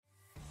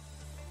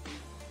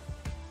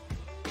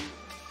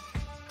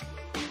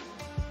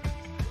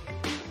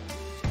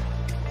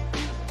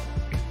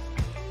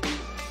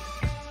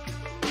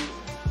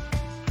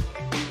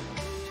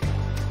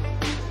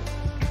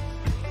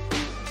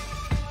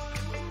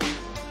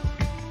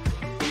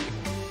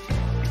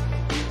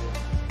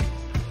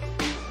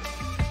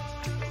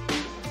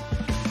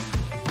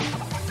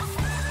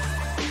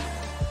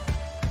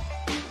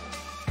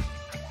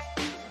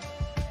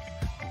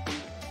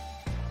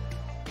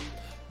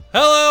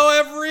Hello,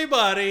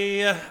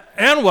 everybody,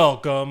 and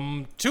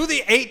welcome to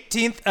the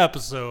 18th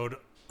episode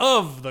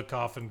of the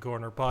Coffin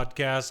Corner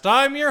podcast.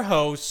 I'm your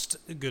host,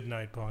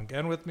 Goodnight Punk,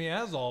 and with me,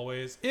 as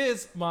always,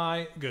 is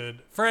my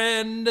good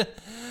friend,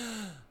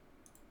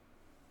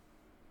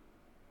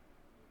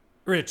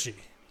 Richie.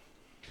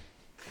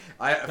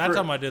 That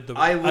time I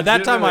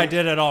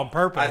did it on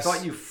purpose. I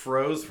thought you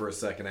froze for a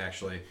second,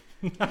 actually,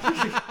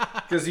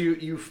 because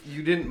you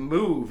didn't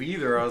move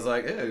either. I was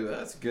like, "Hey,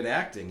 that's good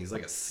acting." He's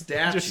like a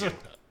statue.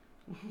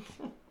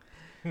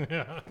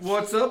 Yeah.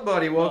 What's up,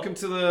 buddy? Welcome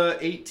to the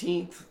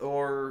 18th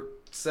or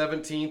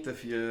 17th,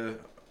 if you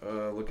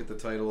look at the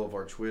title of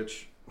our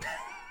Twitch.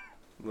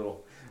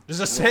 Does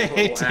it say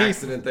 18th?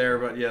 Accident there,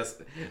 but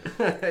yes,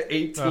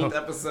 18th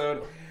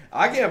episode.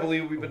 I can't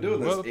believe we've been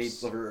doing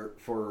this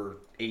for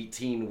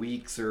 18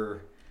 weeks,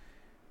 or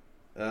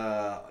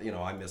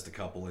I missed a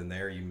couple in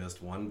there. You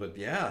missed one, but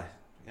yeah,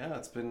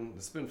 it's been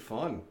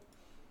fun.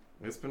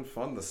 It's been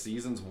fun. The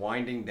season's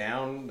winding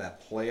down.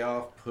 That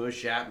playoff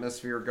push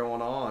atmosphere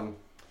going on.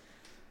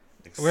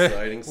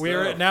 Exciting stuff.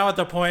 We're now at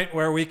the point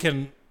where we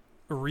can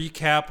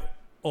recap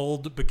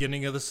old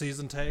beginning of the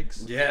season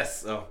takes.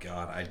 Yes. Oh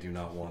God, I do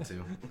not want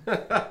to.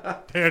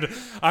 Dude,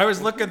 I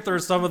was looking through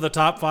some of the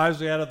top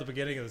fives we had at the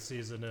beginning of the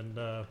season,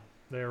 and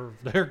they're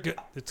good.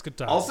 It's good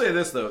time. I'll say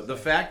this though: the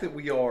fact that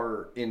we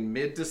are in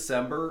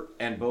mid-December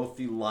and both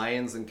the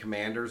Lions and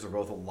Commanders are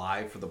both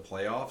alive for the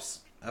playoffs,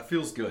 that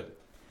feels good.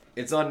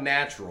 It's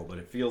unnatural, but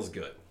it feels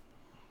good.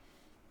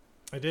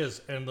 It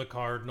is, and the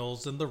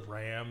Cardinals and the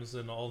Rams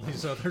and all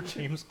these other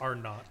teams are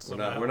not.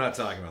 We're not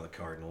talking about the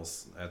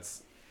Cardinals.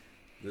 That's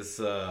this.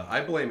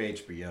 I blame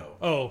HBO.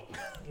 Oh,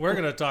 we're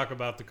gonna talk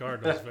about the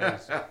Cardinals,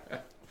 fans.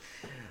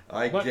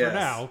 But for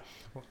now,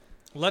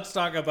 let's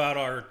talk about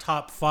our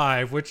top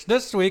five. Which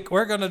this week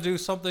we're gonna do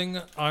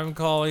something I'm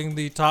calling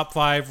the top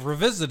five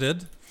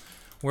revisited,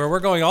 where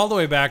we're going all the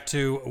way back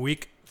to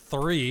week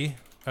 3,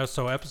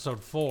 so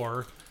episode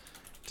 4.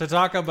 To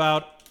talk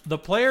about the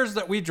players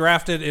that we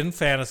drafted in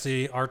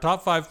fantasy, our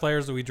top 5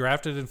 players that we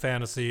drafted in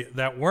fantasy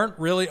that weren't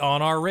really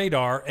on our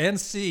radar, and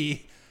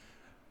see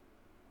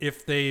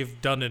if they've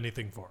done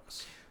anything for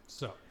us.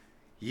 So,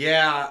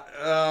 yeah,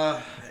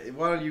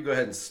 why don't you go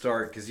ahead and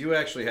start? Because you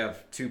actually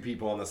have 2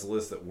 people on this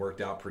list that worked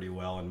out pretty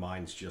well, and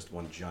mine's just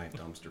one giant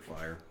dumpster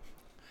fire.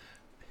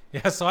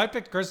 Yeah, so I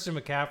picked Christian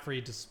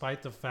McCaffrey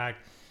despite the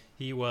fact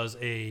he was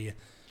a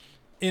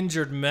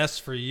injured mess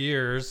for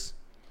years.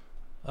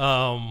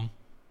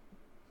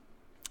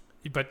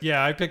 But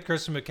yeah, I picked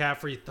Christian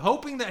McCaffrey,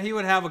 hoping that he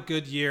would have a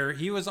good year.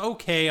 He was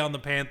okay on the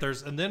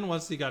Panthers, and then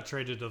once he got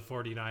traded to the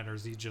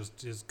 49ers, he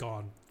just is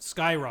gone,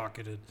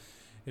 skyrocketed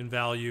in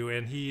value.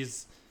 And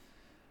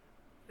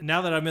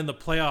now that I'm in the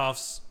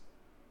playoffs,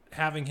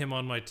 having him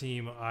on my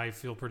team, I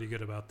feel pretty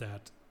good about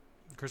that.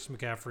 Christian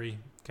McCaffrey,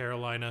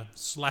 Carolina /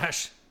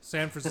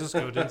 San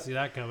Francisco, didn't see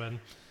that coming.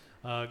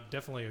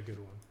 Definitely a good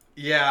one.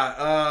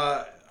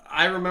 Yeah,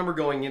 I remember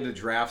going into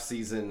draft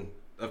season,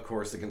 of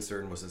course, the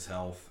concern was his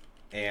health.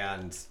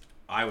 And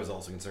I was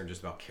also concerned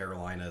just about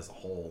Carolina as a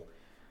whole.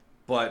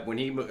 But when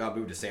he got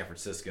moved to San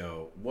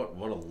Francisco, what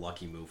a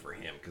lucky move for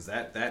him. Because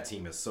that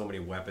team has so many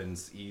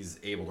weapons.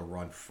 He's able to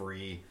run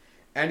free.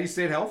 And he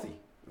stayed healthy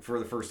for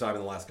the first time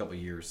in the last couple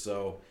of years.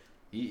 So,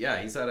 he's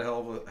had a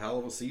hell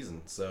of a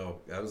season. So,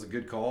 that was a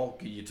good call.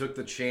 You took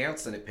the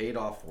chance, and it paid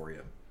off for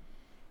you.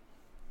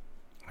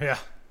 Yeah,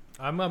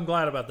 I'm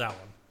glad about that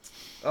one.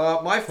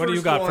 My first what do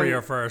you got for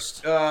your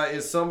first?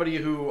 Is somebody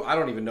who, I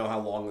don't even know how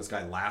long this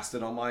guy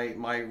lasted on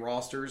my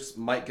rosters.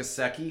 Mike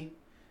Gesicki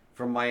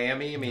from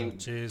Miami. I mean,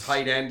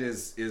 tight end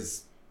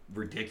is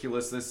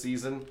ridiculous this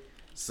season.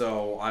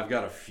 So I've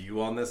got a few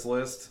on this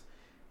list.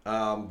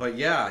 But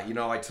yeah,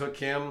 I took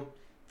him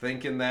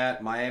thinking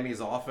that Miami's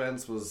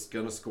offense was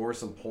going to score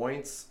some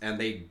points. And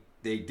they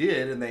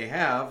did, and they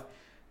have.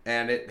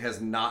 And it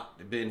has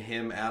not been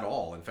him at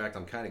all. In fact,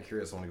 I'm kind of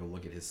curious. I want to go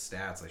look at his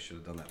stats. I should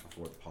have done that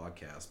before the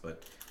podcast.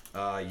 But,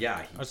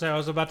 yeah. I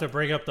was about to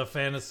bring up the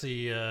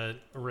fantasy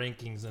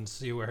rankings and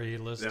see where he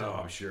listed. No,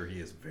 I'm sure he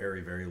is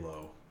very, very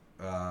low.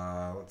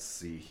 Let's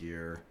see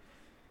here.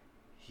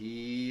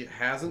 He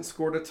hasn't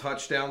scored a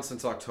touchdown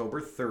since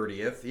October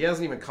 30th. He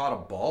hasn't even caught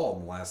a ball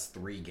in the last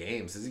 3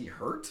 games. Is he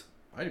hurt?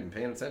 I didn't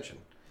even pay attention.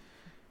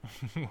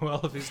 Well,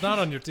 if he's not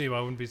on your team,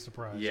 I wouldn't be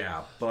surprised.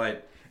 Yeah,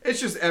 but it's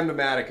just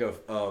emblematic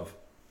of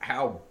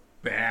how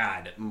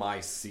bad my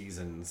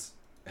seasons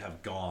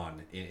have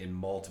gone in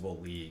multiple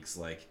leagues.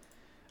 Like,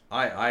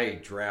 I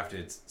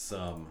drafted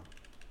some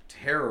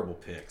terrible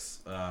picks.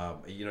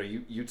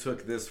 You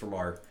took this from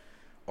our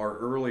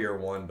earlier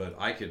one, but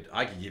I could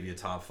give you a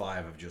top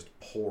 5 of just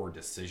poor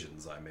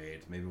decisions I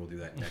made. Maybe we'll do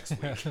that next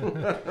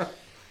week.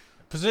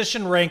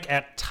 Position rank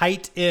at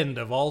tight end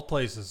of all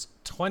places,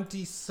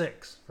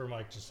 26 for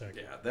Mike Gesicki.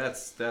 Yeah,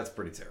 that's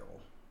pretty terrible.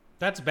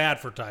 That's bad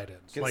for tight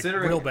ends.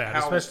 Considering like real bad,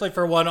 especially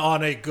for one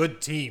on a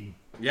good team.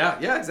 Yeah,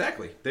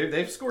 exactly.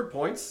 They've scored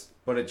points,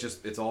 but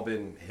it's all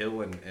been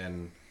Hill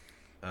and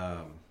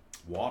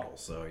Waddle.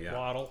 So yeah,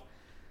 Waddle.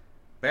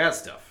 Bad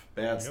stuff.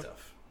 Bad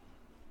stuff.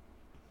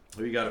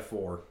 Who you got it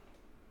for?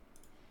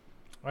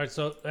 All right,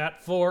 so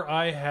at 4,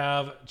 I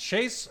have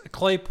Chase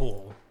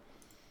Claypool,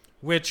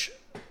 which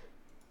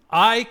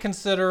I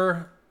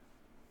consider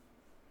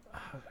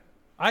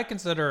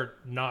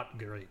not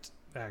great,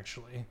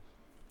 actually.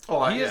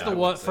 Oh, he is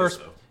the first.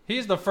 So.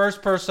 He's the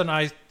first person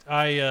I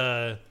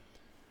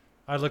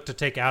look to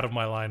take out of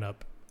my lineup.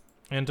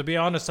 And to be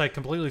honest, I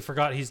completely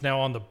forgot he's now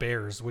on the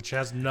Bears, which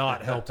has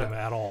not helped him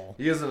at all.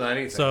 He isn't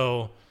anything.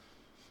 So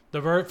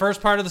the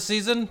first part of the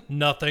season,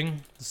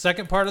 nothing. The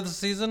second part of the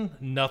season,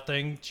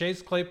 nothing.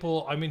 Chase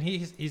Claypool, I mean,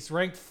 he's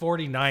ranked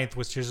 49th,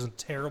 which isn't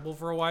terrible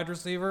for a wide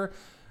receiver,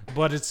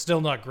 but it's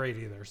still not great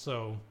either.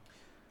 So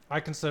I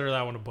consider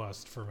that one a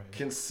bust for me.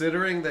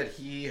 Considering that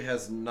he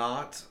has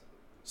not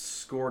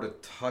scored a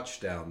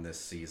touchdown this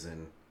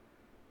season.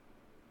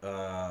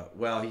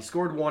 Well, he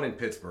scored one in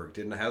Pittsburgh.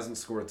 Hasn't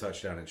scored a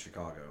touchdown in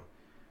Chicago.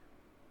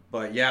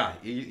 But yeah,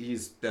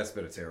 that's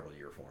been a terrible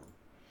year for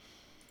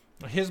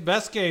him. His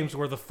best games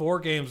were the 4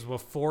 games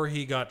before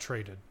he got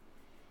traded,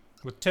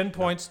 with 10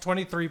 points,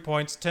 23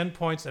 points, 10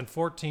 points, and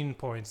 14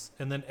 points.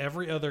 And then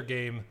every other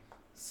game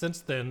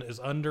since then is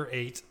under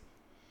 8,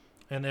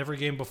 and every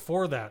game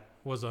before that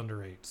was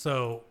under 8.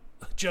 So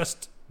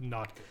just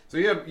not good. So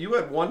you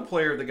had one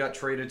player that got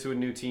traded to a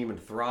new team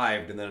and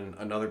thrived, and then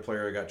another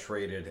player that got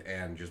traded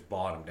and just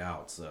bottomed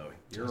out. So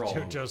you're all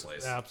over the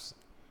place.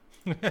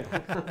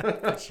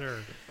 Sure.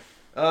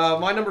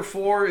 My number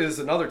 4 is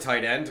another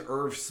tight end,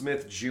 Irv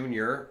Smith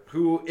Jr.,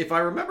 who, if I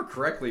remember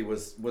correctly,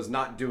 was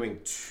not doing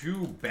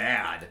too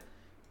bad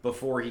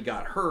before he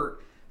got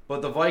hurt.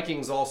 But the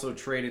Vikings also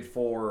traded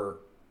for,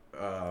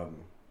 the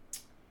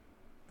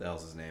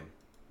hell's his name?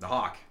 The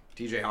Hawk,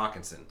 TJ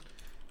Hawkinson.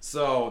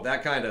 So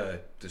that kind of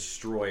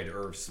destroyed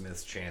Irv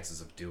Smith's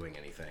chances of doing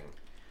anything.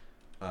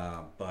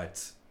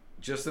 But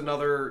just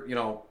another,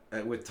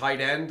 with tight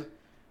end,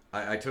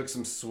 I took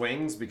some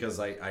swings because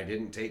I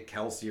didn't take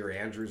Kelsey or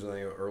Andrews or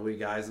the early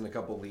guys in a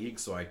couple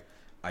leagues. So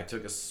I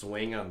took a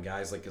swing on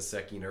guys like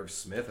Gesicki and Irv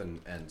Smith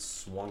and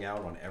swung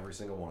out on every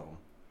single one of them.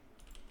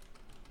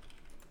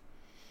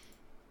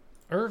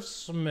 Irv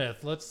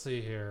Smith, let's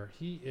see here.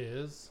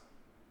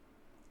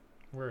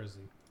 Where is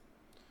he?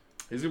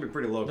 He's going to be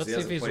pretty low. Let's see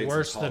if he's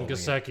worse than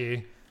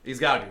Gesicki. He's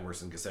got to be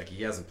worse than Gesicki.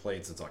 He hasn't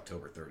played since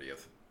October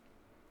 30th.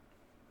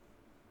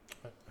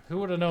 Who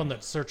would have known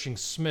that searching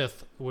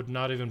Smith would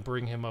not even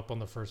bring him up on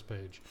the first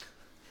page?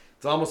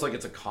 It's almost like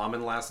it's a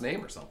common last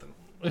name or something.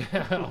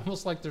 Yeah,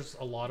 almost like there's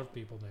a lot of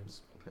people named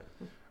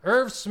Smith.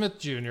 Irv Smith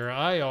Jr.,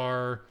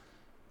 IR,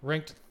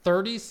 ranked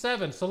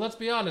 37. So let's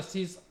be honest,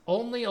 he's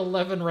only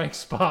 11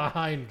 ranks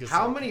behind Gesicki.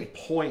 How many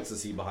points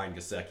is he behind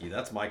Gesicki?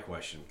 That's my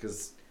question.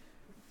 Because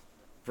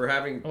for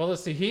having... Well,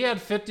 let's see. He had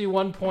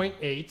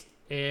 51.8,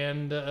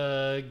 and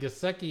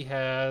Gesicki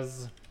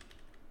has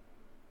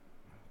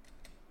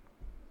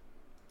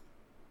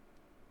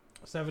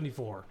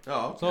 74.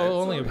 Oh, okay. So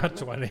only about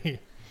 20.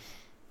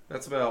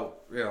 That's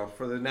about,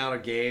 for the amount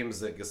of games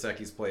that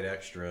Gesicki's played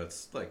extra,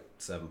 it's like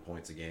 7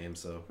 points a game.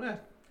 So,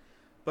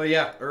 But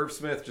yeah, Irv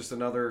Smith, just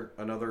another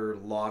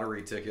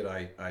lottery ticket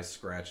I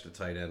scratched a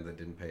tight end that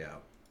didn't pay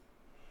out.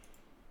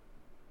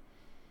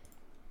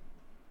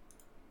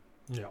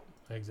 Yeah,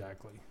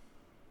 exactly.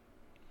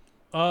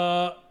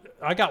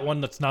 I got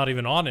one that's not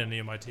even on any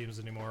of my teams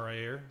anymore right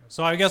here.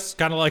 So I guess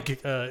kind of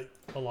like a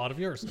lot of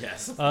yours.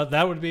 Yes.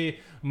 That would be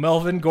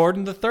Melvin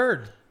Gordon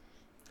III,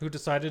 who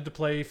decided to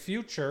play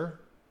future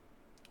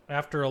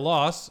after a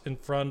loss in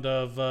front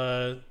of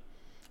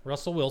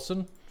Russell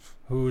Wilson,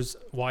 whose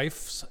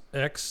wife's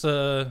ex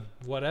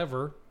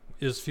whatever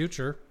is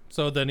future.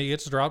 So then he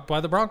gets dropped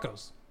by the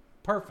Broncos.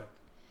 Perfect.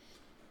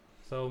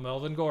 So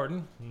Melvin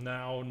Gordon,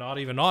 now not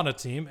even on a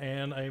team,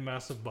 and a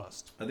massive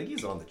bust. I think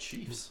he's on the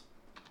Chiefs.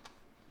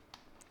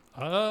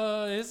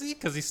 Is he?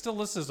 Because he's still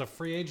listed as a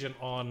free agent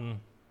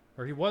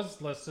he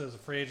was listed as a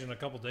free agent a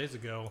couple days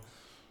ago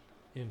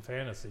in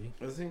fantasy.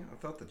 Is he? I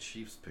thought the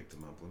Chiefs picked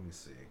him up. Let me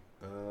see.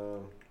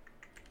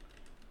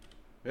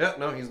 Yeah,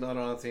 no, he's not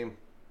on a team.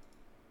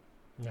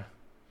 Yeah.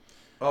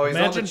 Oh, he's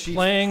on the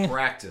Chiefs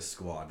practice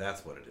squad.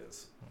 That's what it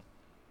is.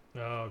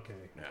 Okay.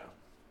 Yeah.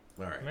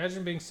 All right.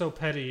 Imagine being so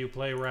petty you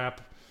play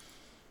rap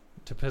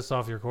to piss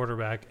off your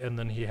quarterback, and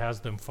then he has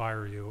them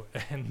fire you,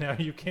 and now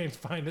you can't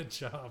find a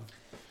job.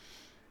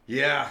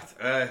 Yeah,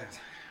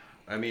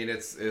 I mean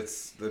it's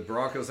the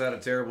Broncos had a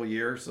terrible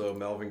year, so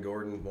Melvin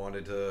Gordon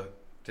wanted to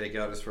take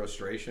out his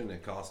frustration.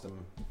 It cost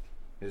him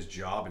his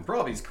job and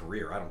probably his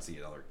career. I don't see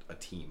a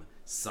team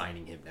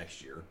signing him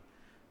next year,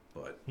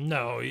 but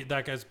no,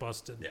 that guy's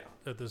busted. Yeah.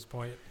 At this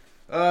point.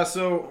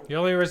 So the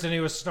only reason he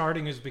was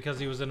starting is because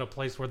he was in a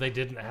place where they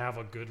didn't have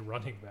a good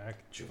running back.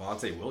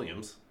 Javonte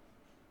Williams.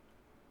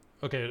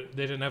 Okay,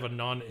 they didn't have a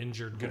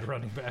non-injured good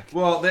running back.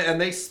 Well,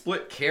 they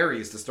split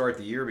carries to start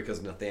the year because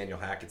Nathaniel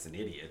Hackett's an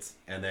idiot,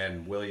 and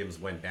then Williams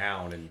went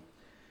down, and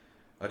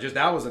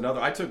that was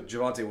another. I took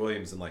Javonte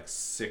Williams in like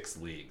 6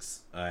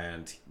 leagues,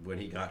 and when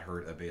he got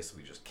hurt, that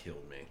basically just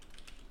killed me.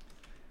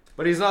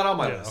 But he's not on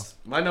my list.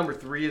 My number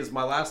 3 is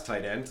my last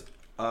tight end,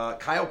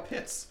 Kyle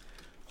Pitts,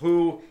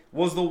 who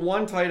was the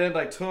one tight end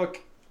I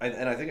took,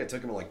 and I think I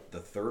took him in like the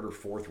 3rd or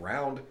 4th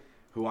round,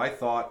 who I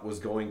thought was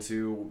going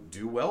to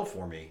do well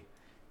for me.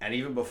 And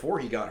even before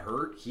he got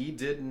hurt, he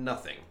did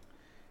nothing,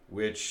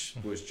 which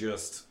was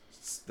just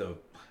the...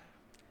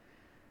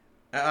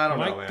 I don't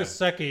know, man. Mike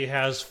Gesicki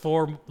has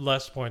 4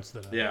 less points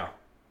than him. Yeah.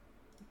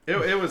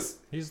 It was...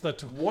 He's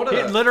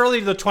literally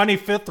the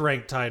 25th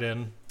ranked tight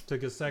end to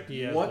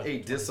Gesicki. What a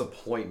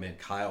disappointment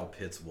Kyle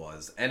Pitts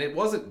was. And it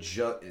wasn't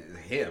just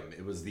him.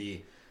 It was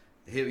he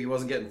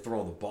wasn't getting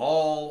thrown the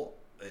ball.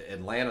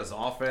 Atlanta's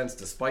offense,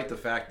 despite the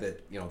fact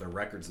that, their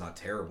record's not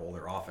terrible,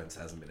 their offense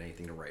hasn't been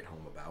anything to write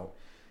home about.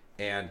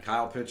 And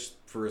Kyle Pitts,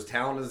 for as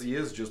talented as he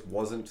is, just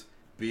wasn't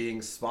being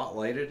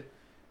spotlighted.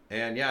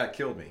 And yeah, it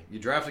killed me. You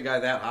draft a guy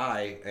that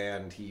high,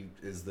 and he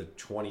is the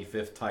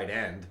 25th tight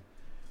end,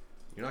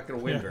 you're not going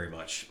to win very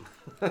much.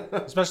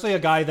 Especially a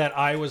guy that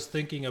I was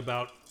thinking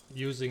about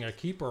using a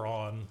keeper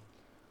on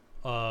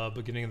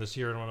beginning of this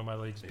year in one of my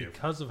leagues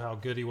because of how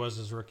good he was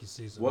his rookie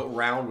season. What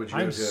round would you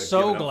have given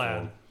so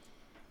glad.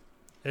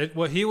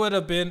 He would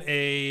have been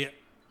a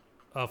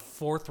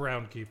 4th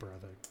round keeper, I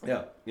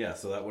think. Yeah.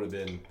 So that would have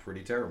been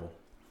pretty terrible.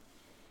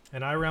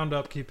 And I round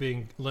up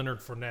keeping Leonard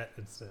Fournette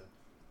instead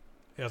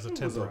as a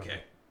 10th rounder. Okay,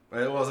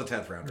 it was a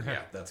 10th rounder.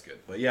 Yeah, that's good.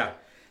 But yeah,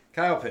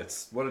 Kyle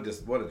Pitts, what a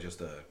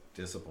just a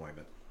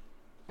disappointment.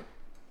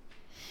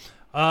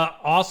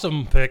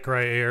 Awesome pick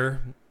right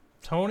here,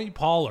 Tony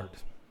Pollard,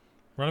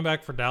 running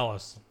back for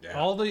Dallas. Yeah.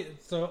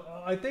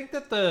 I think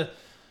that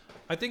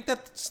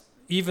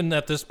even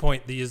at this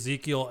point, the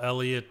Ezekiel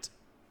Elliott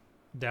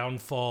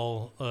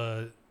downfall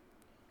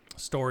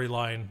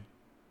storyline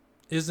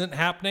isn't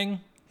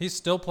happening. He's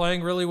still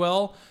playing really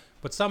well,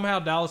 but somehow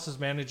Dallas is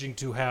managing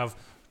to have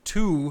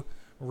 2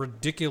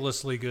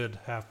 ridiculously good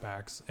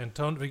halfbacks. And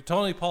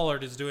Tony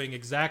Pollard is doing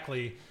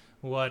exactly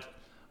what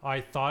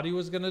I thought he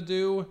was going to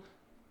do,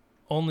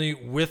 only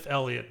with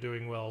Elliott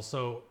doing well.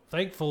 So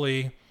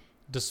thankfully,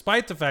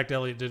 despite the fact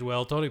Elliott did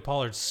well, Tony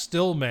Pollard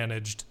still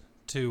managed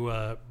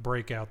to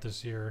break out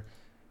this year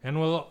and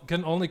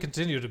can only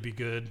continue to be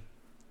good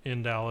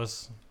in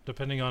Dallas,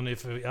 depending on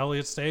if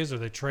Elliott stays or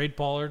they trade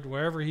Pollard.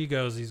 Wherever he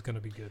goes, he's going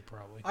to be good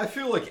probably. I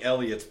feel like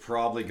Elliott's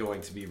probably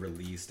going to be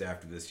released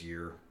after this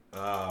year.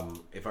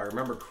 If I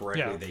remember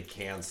correctly, they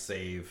can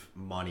save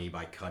money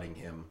by cutting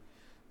him.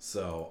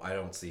 So I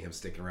don't see him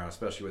sticking around,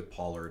 especially with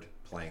Pollard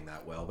playing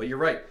that well. But you're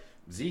right.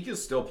 Zeke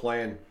is still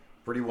playing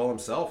pretty well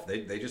himself.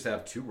 They just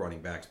have 2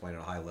 running backs playing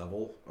at a high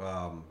level.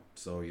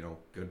 So,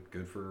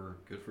 good for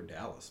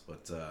Dallas.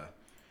 But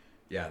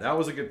yeah, that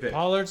was a good pick.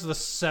 Pollard's the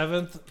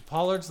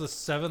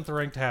 7th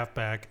ranked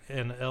halfback,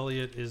 and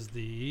Elliott is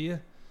the...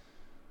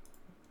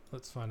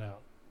 Let's find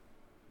out.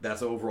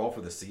 That's overall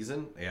for the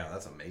season? Yeah,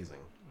 that's amazing.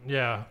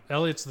 Yeah,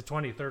 Elliott's the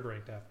 23rd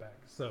ranked halfback.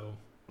 So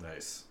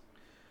nice.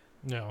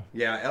 No.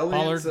 Yeah,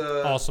 Elliott's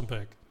Pollard, awesome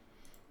pick.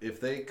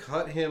 If they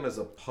cut him as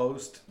a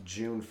post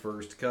June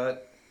 1st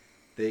cut,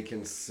 they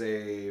can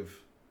save.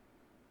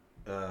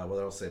 They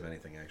don't save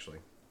anything actually,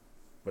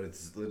 but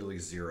it's literally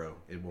 0.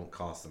 It won't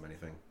cost them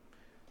anything.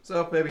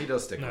 So maybe he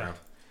does stick around.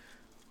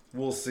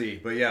 We'll see.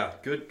 But yeah,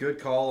 good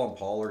call on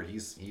Pollard.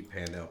 He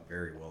panned out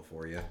very well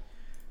for you.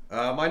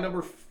 My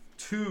number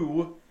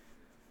 2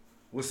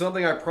 was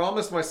something I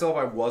promised myself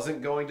I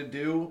wasn't going to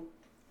do,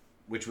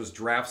 which was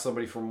draft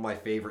somebody from my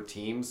favorite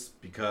teams,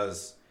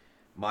 because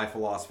my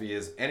philosophy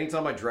is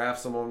anytime I draft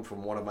someone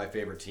from one of my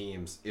favorite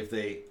teams, if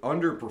they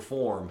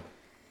underperform,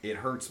 it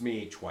hurts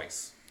me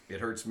twice. It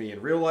hurts me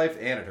in real life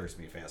and it hurts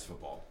me in fantasy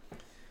football.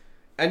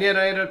 And yet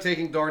I ended up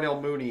taking Darnell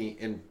Mooney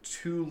in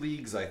 2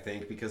 leagues, I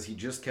think, because he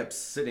just kept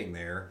sitting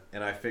there,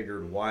 and I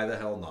figured, why the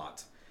hell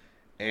not?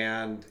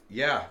 And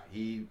yeah,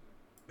 he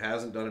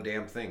hasn't done a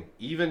damn thing.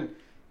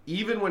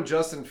 Even when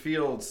Justin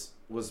Fields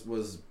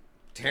was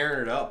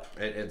tearing it up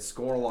and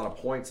scoring a lot of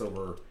points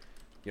over,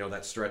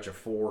 that stretch of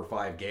 4 or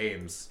 5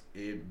 games,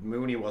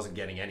 Mooney wasn't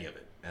getting any of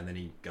it. And then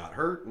he got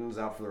hurt and was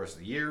out for the rest of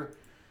the year.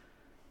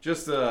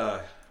 Just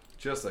a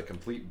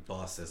complete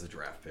bust as a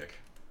draft pick.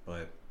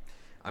 But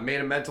I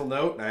made a mental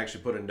note, and I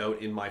actually put a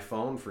note in my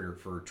phone for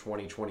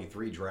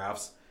 2023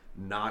 drafts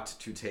not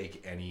to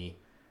take any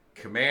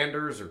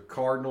Commanders or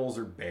Cardinals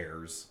or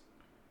Bears.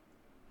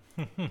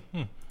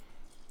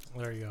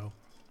 There you go.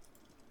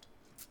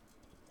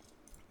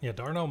 Yeah,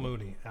 Darnell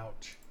Mooney.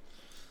 Ouch.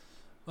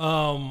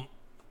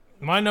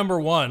 My number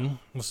 1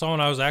 was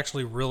someone I was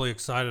actually really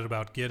excited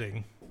about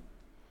getting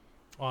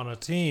on a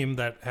team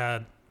that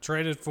had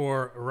traded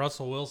for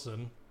Russell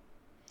Wilson,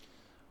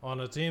 on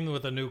a team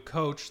with a new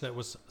coach that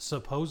was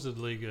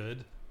supposedly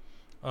good,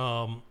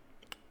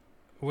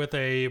 with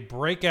a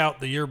breakout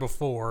the year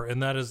before,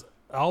 and that is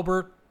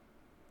Albert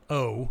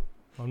O.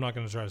 I'm not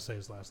going to try to say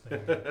his last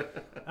name.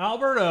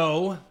 Albert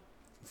O.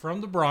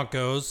 from the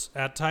Broncos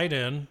at tight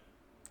end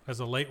as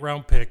a late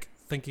round pick,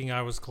 thinking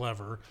I was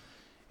clever.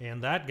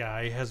 And that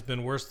guy has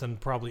been worse than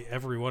probably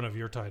every one of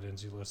your tight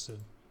ends you listed.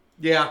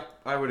 Yeah,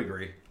 I would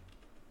agree.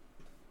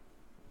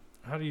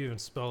 How do you even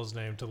spell his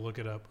name to look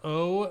it up?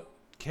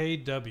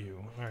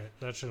 O-K-W. All right,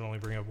 that should only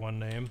bring up one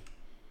name.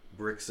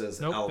 Brick says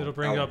it'll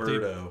bring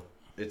Alberto. Up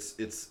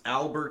it's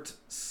Albert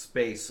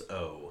space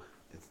O.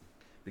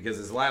 Because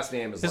his last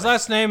name is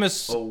last name is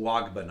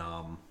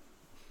Owagbanam.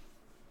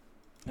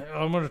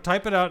 I'm going to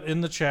type it out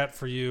in the chat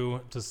for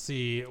you to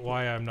see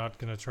why I'm not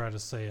going to try to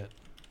say it.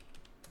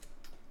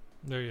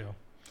 There you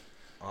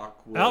go.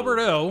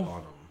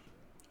 Alberto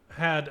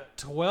had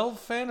 12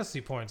 fantasy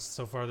points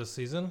so far this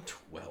season.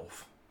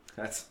 12.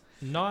 That's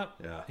not.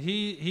 Yeah.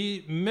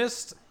 He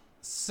missed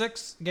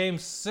 6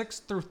 games 6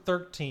 through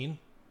 13,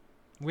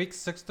 weeks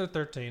 6 through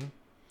 13.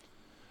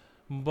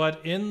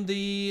 But in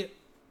the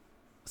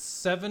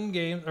 6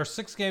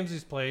 games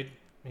he's played,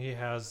 he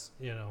has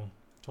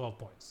 12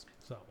 points.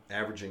 So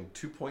averaging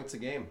 2 points a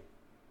game.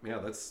 Yeah,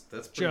 that's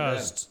pretty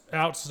just bad.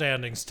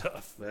 Outstanding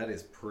stuff. That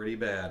is pretty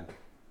bad.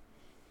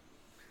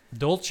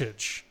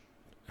 Dulcich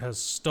has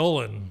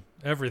stolen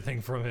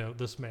everything from him.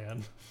 This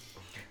man.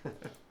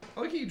 I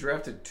like he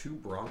drafted 2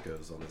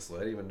 Broncos on this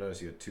list. I didn't even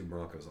notice you had 2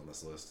 Broncos on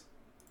this list.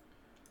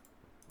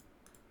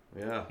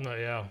 Yeah. No,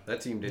 yeah.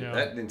 That team didn't. Yeah.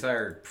 That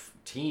entire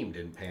team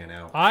didn't pan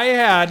out. I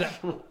had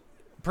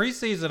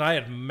preseason. I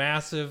had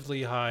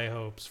massively high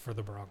hopes for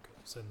the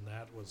Broncos, and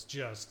that was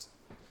just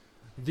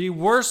the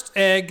worst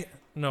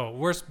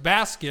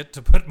basket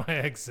to put my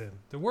eggs in.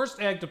 The worst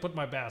egg to put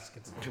my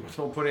baskets in.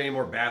 Don't put any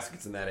more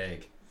baskets in that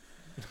egg.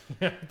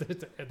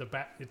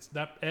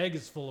 That egg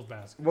is full of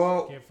baskets.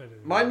 Well,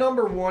 my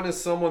number 1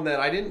 is someone that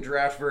I didn't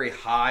draft very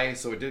high,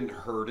 so it didn't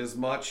hurt as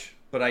much.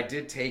 But I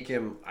did take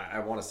him, I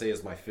want to say,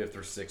 as my 5th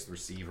or 6th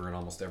receiver in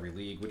almost every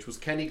league, which was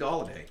Kenny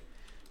Golladay.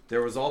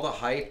 There was all the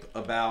hype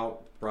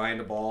about Brian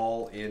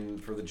DeBall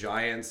for the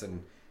Giants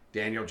and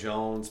Daniel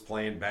Jones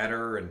playing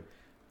better, and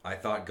I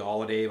thought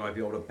Golladay might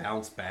be able to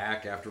bounce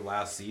back after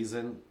last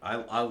season.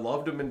 I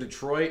loved him in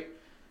Detroit,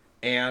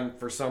 and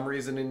for some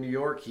reason in New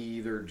York, he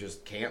either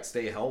just can't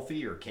stay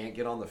healthy or can't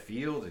get on the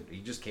field. And he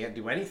just can't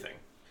do anything.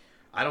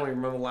 I don't even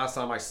remember the last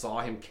time I saw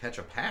him catch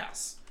a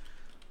pass.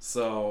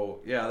 So,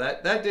 yeah,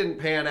 that didn't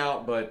pan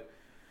out, but...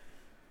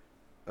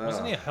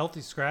 wasn't he a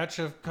healthy scratch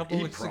a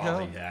couple weeks ago? He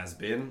probably has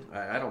been.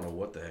 I don't know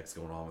what the heck's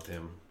going on with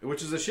him.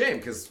 Which is a shame,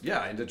 because,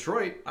 yeah, in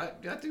Detroit,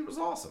 that dude was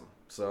awesome.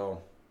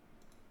 So...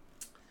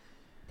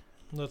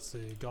 Let's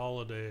see,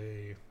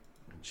 Golladay.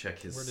 Check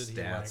his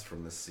stats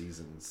from this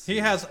season. He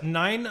has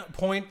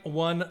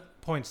 9.1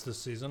 points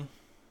this season.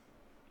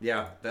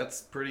 Yeah,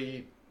 that's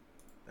pretty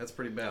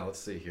bad. Let's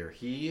see here.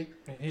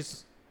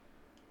 He's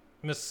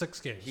missed 6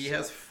 games. He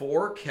has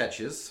 4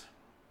 catches.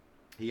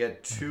 He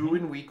had 2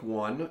 in week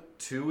 1,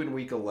 2 in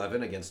week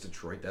 11 against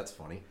Detroit. That's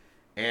funny.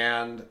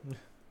 And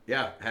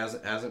yeah,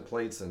 hasn't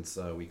played since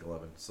week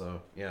 11.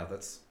 So yeah,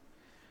 that's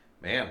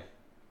man.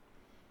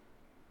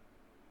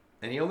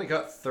 And he only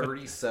got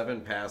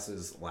 37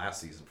 passes last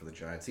season for the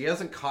Giants. He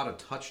hasn't caught a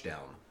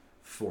touchdown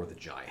for the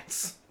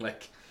Giants.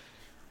 Like,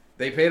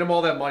 they paid him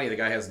all that money. The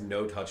guy has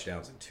no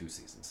touchdowns in 2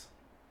 seasons.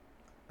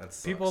 That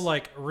sucks. People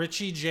like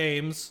Richie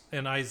James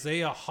and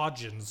Isaiah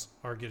Hodgins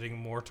are getting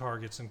more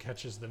targets and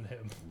catches than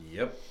him.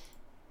 Yep.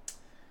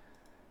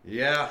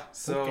 Yeah.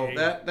 So okay.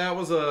 that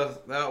was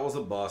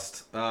a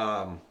bust.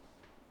 But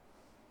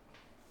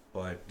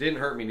didn't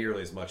hurt me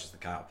nearly as much as the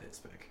Kyle Pitts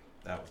pick.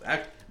 That was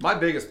my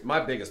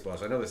biggest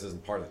bust. I know this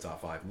isn't part of the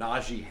top 5.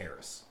 Najee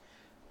Harris.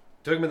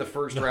 Took him in the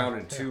first round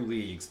in 2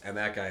 leagues, and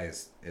that guy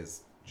has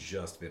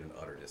just been an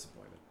utter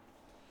disappointment.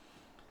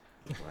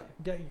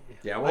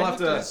 Yeah, we'll have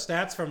to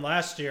stats from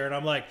last year, and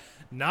I'm like,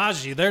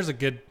 Najee,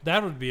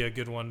 that would be a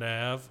good one to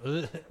have.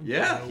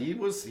 Yeah, he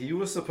was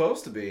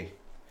supposed to be,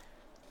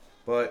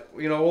 but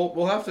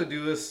we'll have to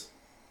do this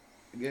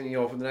again.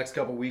 For the next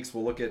couple weeks,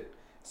 we'll look at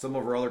some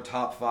of our other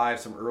top 5,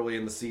 some early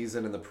in the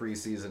season and the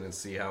preseason, and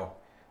see how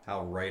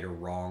right or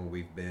wrong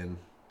we've been.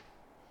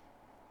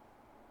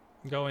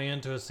 Going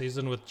into a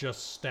season with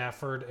just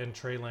Stafford and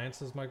Trey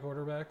Lance as my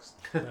quarterbacks,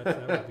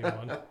 that would be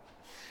one.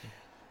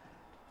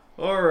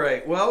 All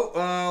right, well,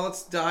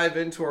 let's dive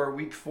into our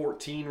Week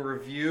 14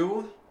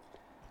 review.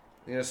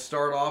 I'm going to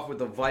start off with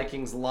the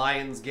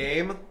Vikings-Lions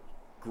game.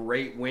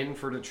 Great win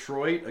for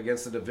Detroit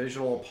against a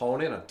divisional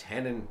opponent, a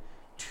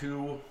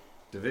 10-2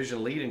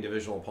 leading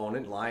divisional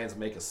opponent. Lions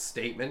make a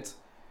statement.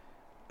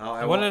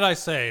 What did I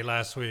say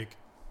last week?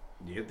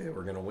 Yeah, they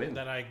were going to win.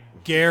 That I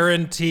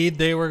guaranteed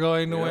they were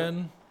going to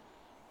win.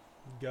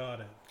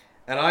 Got it.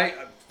 And I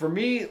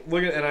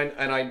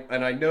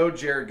know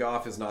Jared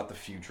Goff is not the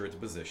future at the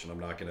position. I'm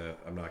not gonna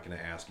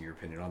ask your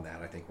opinion on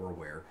that. I think we're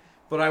aware.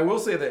 But I will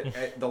say that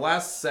at the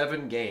last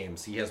 7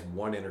 games, he has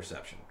 1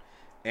 interception,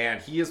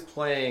 and he is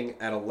playing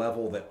at a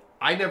level that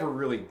I never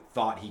really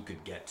thought he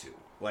could get to.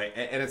 Like,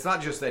 and it's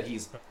not just that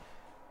he's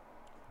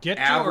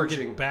averaging,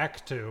 or get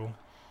back to.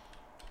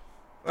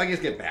 I guess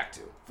get back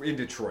to in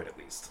Detroit at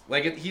least.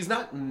 Like he's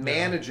not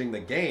managing the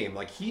game.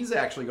 Like he's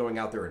actually going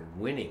out there and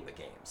winning the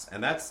games,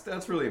 and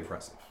that's really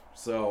impressive.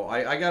 So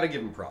I got to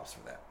give him props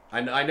for that.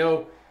 I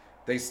know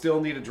they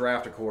still need to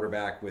draft a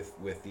quarterback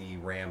with the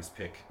Rams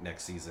pick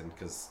next season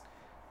because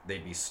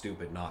they'd be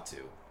stupid not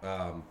to.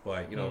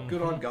 But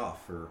good on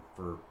Goff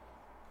for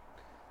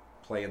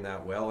playing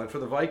that well, and for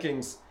the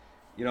Vikings,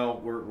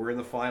 we're in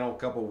the final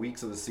couple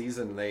weeks of the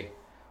season. And they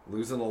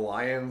losing the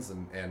Lions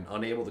and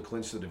unable to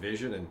clinch the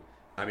division. And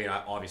I mean,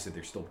 obviously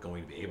they're still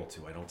going to be able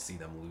to. I don't see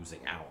them losing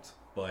out,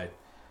 but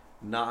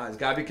it's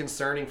got to be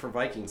concerning for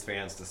Vikings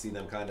fans to see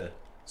them kind of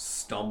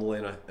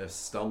stumbling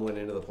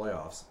into the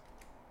playoffs.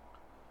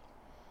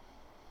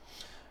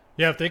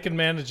 Yeah, if they can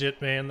manage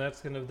it, man,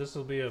 this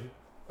will be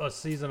a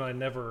season I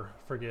never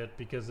forget,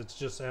 because it's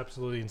just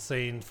absolutely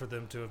insane for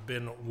them to have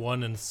been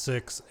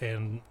 1-6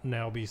 and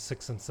now be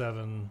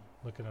 6-7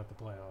 looking at the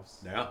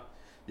playoffs.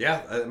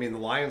 Yeah. I mean, the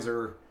Lions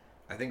are,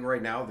 I think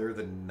right now they're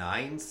the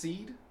 9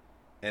 seed,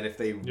 and if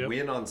they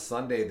win on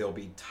Sunday, they'll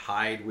be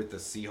tied with the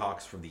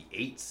Seahawks for the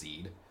 8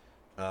 seed.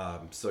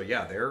 So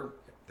yeah, they're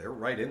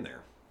right in there.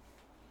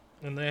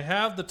 And they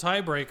have the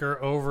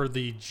tiebreaker over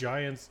the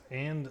Giants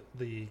and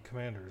the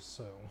Commanders.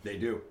 So they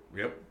do.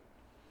 Yep.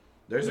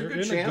 They're a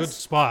good chance. A good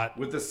spot.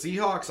 With the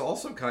Seahawks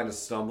also kind of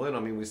stumbling. I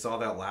mean, we saw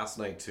that last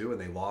night too,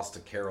 and they lost to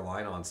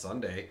Carolina on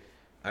Sunday.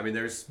 I mean,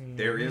 there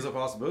is a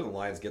possibility the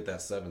Lions get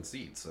that 7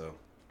 seed, so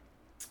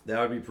that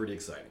would be pretty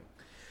exciting.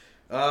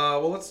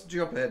 Well, let's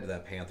jump ahead to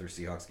that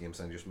Panthers-Seahawks game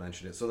since I just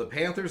mentioned it. So the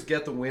Panthers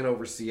get the win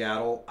over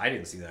Seattle. I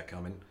didn't see that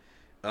coming.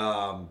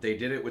 They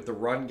did it with the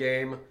run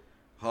game.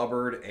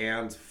 Hubbard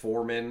and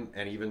Foreman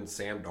and even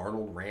Sam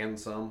Darnold ran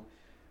some.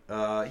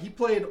 He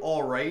played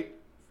all right,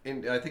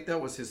 and I think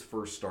that was his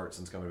first start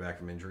since coming back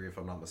from injury, if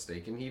I'm not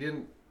mistaken. He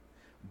didn't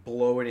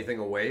blow anything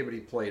away, but he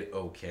played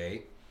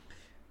okay.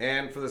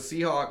 And for the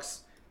Seahawks,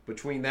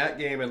 between that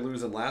game and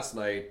losing last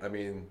night, I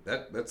mean,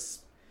 that's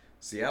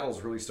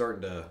Seattle's really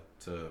starting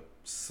to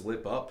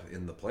slip up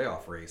in the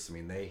playoff race. I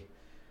mean, they,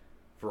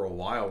 for a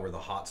while, were the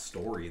hot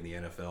story in the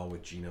NFL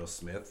with Geno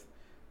Smith,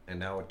 and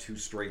now with 2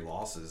 straight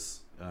losses.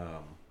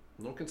 A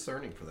little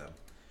concerning for them.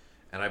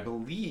 And I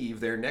believe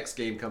their next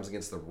game comes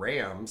against the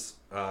Rams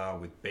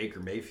with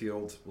Baker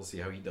Mayfield. We'll see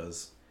how he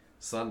does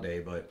Sunday.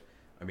 But,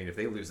 I mean, if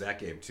they lose that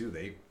game too,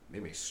 they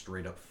may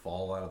straight up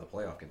fall out of the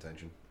playoff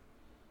contention.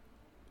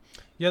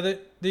 Yeah,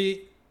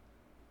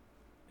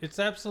 it's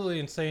absolutely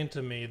insane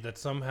to me that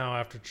somehow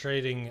after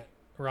trading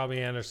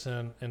Robbie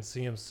Anderson and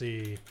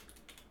CMC,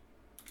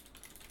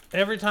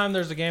 every time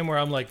there's a game where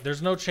I'm like,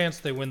 there's no chance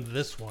they win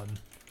this one,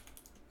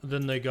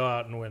 then they go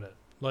out and win it.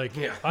 Like,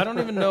 yeah. I don't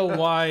even know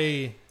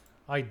why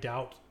I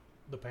doubt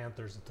the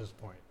Panthers at this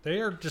point.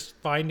 They are just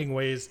finding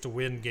ways to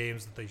win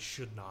games that they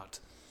should not.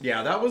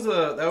 Yeah, that was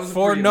a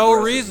for no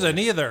reason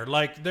either.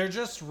 Like, they're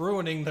just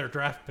ruining their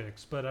draft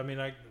picks. But I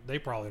mean, they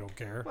probably don't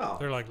care. Well,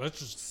 they're like, let's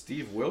just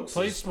Steve Wilkes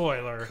play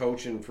spoiler,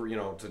 coaching for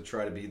to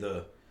try to be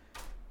the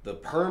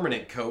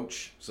permanent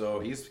coach. So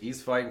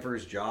he's fighting for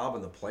his job,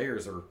 and the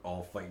players are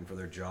all fighting for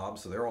their job.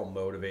 So they're all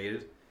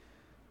motivated.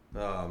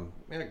 Yeah,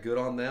 good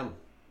on them.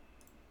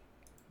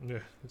 Yeah,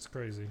 it's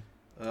crazy.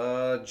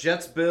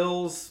 Jets,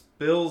 Bills.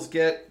 Bills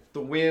get the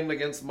win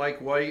against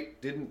Mike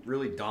White. Didn't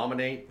really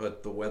dominate,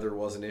 but the weather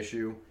was an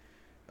issue.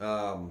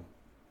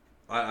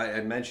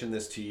 I mentioned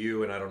this to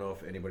you, and I don't know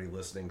if anybody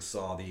listening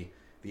saw the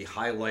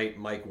highlight.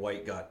 Mike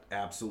White got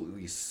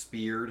absolutely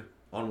speared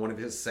on one of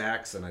his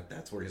sacks, and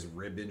that's where his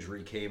rib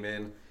injury came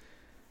in.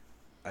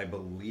 I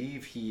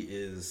believe he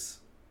is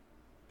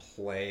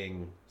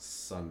playing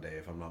Sunday,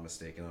 if I'm not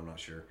mistaken. I'm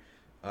not sure.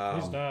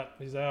 He's not.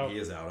 He's out. He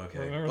is out. Okay.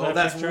 Remember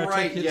that's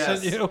right.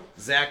 Yes.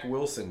 Zach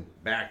Wilson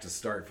back to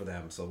start for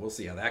them. So we'll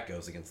see how that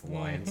goes against the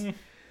Lions.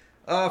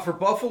 For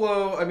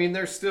Buffalo, I mean,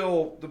 they're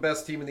still the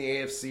best team in the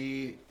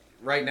AFC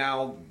right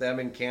now. Them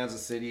and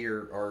Kansas City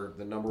are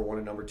the number 1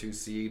 and number 2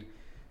 seed.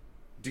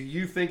 Do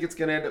you think it's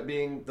going to end up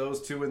being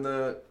those two in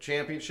the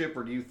championship,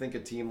 or do you think a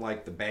team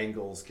like the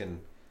Bengals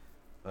can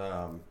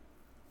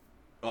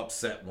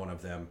upset one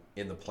of them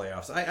in the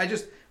playoffs?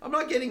 I'm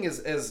not getting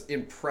as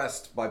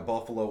impressed by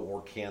Buffalo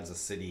or Kansas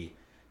City.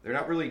 They're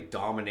not really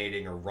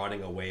dominating or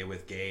running away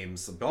with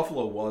games.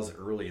 Buffalo was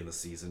early in the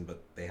season,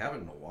 but they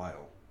haven't in a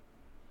while.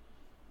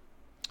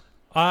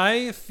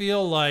 I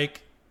feel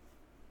like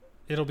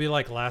it'll be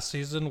like last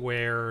season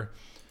where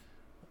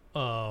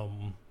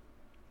one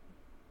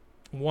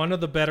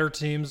of the better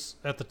teams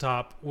at the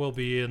top will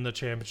be in the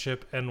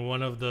championship, and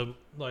one of the,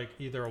 like,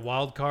 either a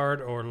wild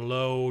card or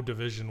low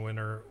division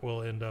winner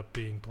will end up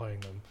playing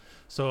them.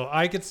 So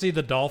I could see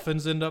the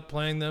Dolphins end up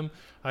playing them.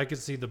 I could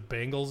see the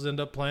Bengals end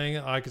up playing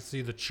it. I could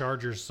see the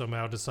Chargers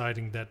somehow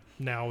deciding that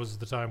now is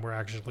the time we're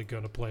actually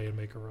going to play and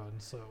make a run.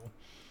 So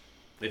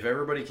if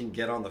everybody can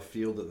get on the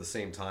field at the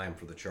same time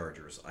for the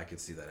Chargers, I could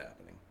see that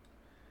happening.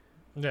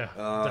 Yeah,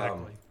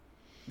 exactly.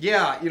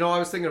 Yeah, I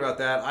was thinking about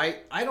that.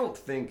 I don't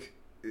think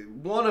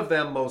one of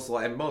them most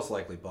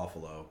likely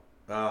Buffalo.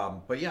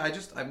 But yeah,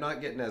 I'm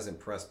not getting as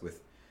impressed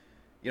with,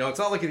 it's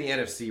not like in the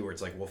NFC where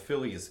it's like, well,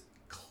 Philly is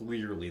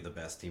clearly the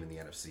best team in the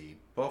NFC.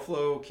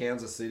 Buffalo,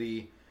 Kansas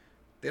City,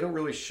 they don't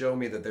really show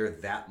me that they're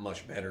that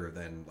much better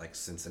than like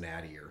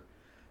Cincinnati or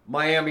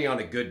Miami on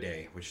a good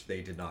day, which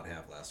they did not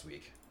have last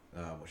week,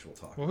 which we'll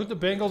talk about. Who'd the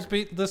Bengals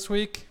beat this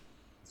week?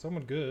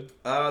 Someone good.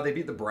 They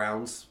beat the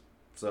Browns,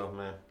 so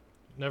meh.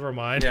 Never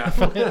mind. Yeah.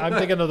 I'm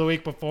thinking of the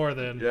week before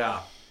then. Yeah.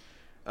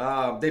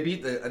 They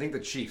beat the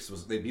Chiefs.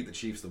 They beat the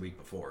Chiefs the week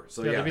before.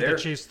 So yeah, they beat the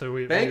Chiefs the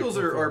week. Bengals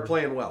are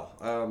playing well.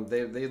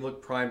 They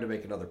look primed to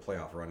make another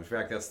playoff run. In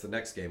fact, that's the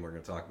next game we're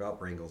going to talk about.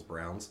 Bengals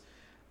Browns.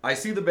 I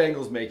see the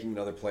Bengals making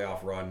another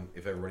playoff run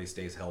if everybody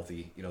stays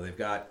healthy. They've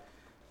got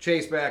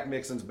Chase back,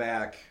 Mixon's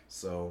back,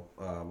 so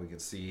we can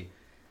see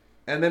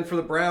And then for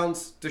the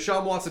Browns,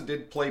 Deshaun Watson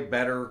did play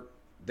better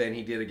than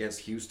he did against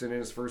Houston in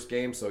his first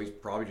game, so he's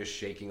probably just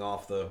shaking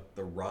off the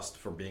rust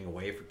from being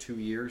away for 2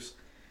 years.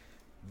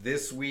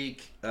 This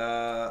week,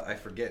 I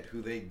forget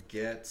who they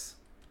get.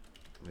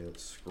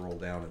 Let's scroll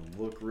down and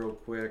look real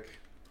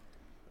quick.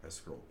 I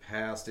scrolled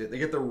past it. They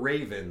get the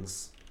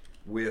Ravens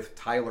with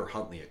Tyler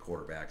Huntley at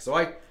quarterback. So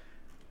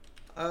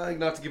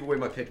not to give away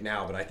my pick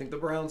now, but I think the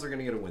Browns are going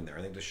to get a win there.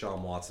 I think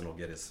Deshaun Watson will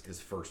get his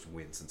first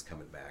win since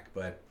coming back.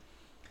 But,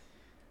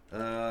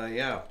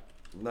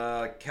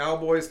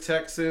 Cowboys,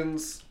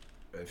 Texans.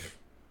 This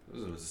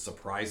was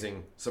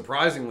a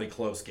surprisingly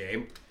close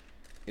game.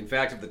 In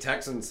fact, if the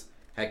Texans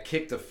had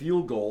kicked a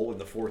field goal in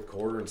the fourth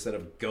quarter instead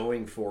of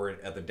going for it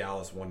at the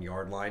Dallas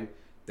 1-yard line,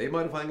 they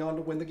might have hung on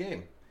to win the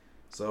game.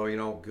 So,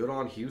 good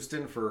on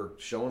Houston for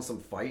showing some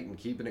fight and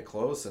keeping it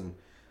close, and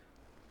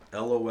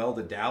LOL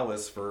to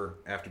Dallas for,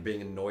 after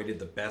being anointed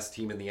the best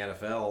team in the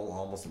NFL,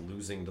 almost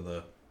losing to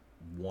the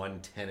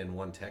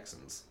 1-10-1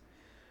 Texans.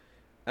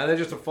 And then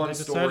just a fun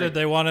story. They decided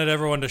they wanted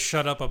everyone to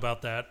shut up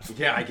about that.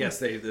 Yeah, I guess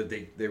they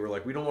were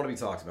like, we don't want to be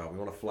talked about. We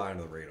want to fly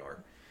under the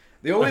radar.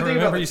 The only thing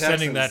about the Texans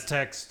sending that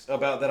text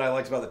that I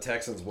liked about the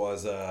Texans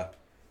was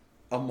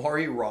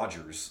Amari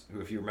Rodgers,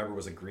 who, if you remember,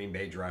 was a Green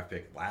Bay draft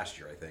pick last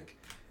year, I think,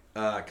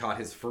 caught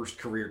his first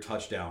career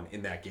touchdown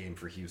in that game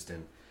for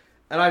Houston.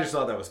 And I just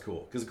thought that was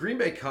cool because Green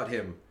Bay cut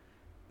him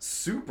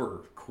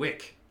super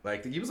quick.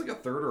 Like, he was like a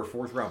third or a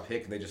fourth round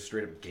pick, and they just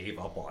straight up gave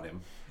up on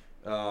him.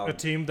 A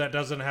team that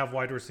doesn't have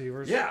wide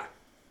receivers. Yeah.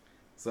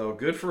 So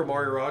good for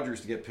Amari Rodgers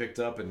to get picked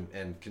up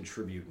and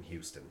contribute in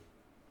Houston.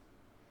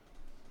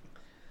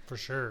 For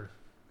sure.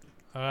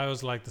 I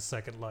always like the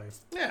second life.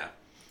 Yeah.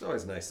 It's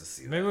always nice to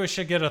see that. Maybe we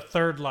should get a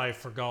third life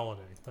for Galladay.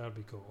 That would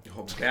be cool.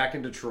 Oh, back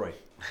in Detroit.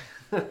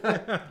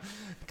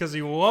 Because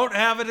he won't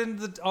have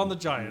it on the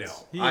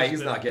Giants. No.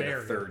 He's not getting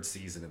a third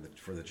season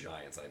for the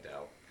Giants, I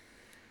doubt.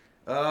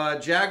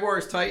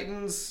 Jaguars,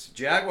 Titans.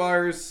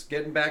 Jaguars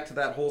getting back to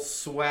that whole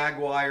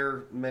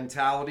swagwire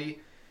mentality.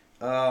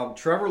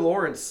 Trevor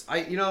Lawrence.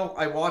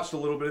 I watched a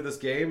little bit of this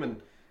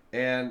game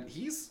and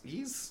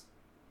he's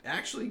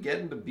actually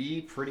getting to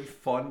be pretty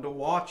fun to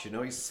watch.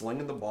 He's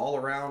slinging the ball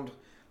around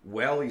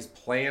well. He's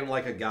playing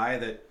like a guy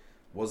that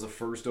was a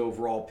first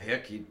overall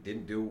pick. He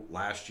didn't do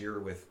last year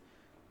with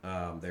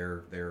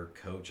their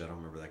coach. I don't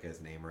remember that guy's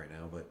name right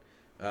now, but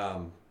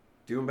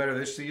doing better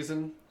this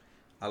season.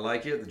 I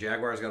like it. The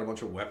Jaguars got a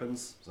bunch of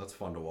weapons, so that's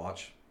fun to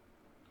watch.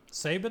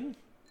 Saban?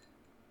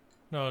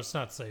 No, it's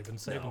not Saban.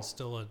 Saban's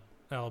still at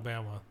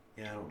Alabama.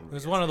 Yeah, I don't remember. It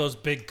was one of those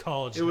big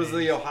college names. Was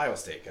the Ohio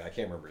State guy. I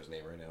can't remember his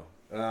name right now.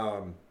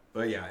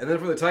 But yeah, and then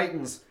for the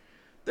Titans,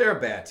 they're a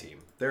bad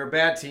team. They're a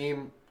bad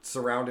team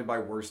surrounded by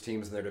worse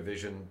teams in their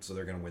division, so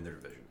they're going to win their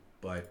division.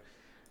 But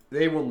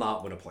they will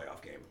not win a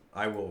playoff game.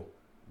 I will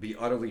be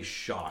utterly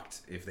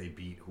shocked if they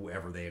beat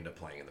whoever they end up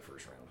playing in the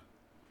first round.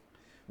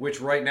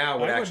 Which right now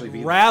would actually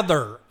be...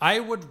 I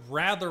would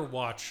rather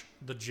watch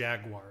the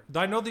Jaguars.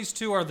 I know these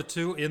two are the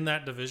two in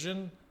that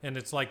division, and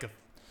it's like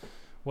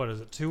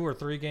 2 or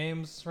 3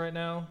 games right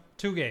now?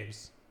 2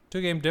 games.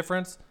 2-game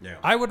difference. Yeah.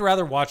 I would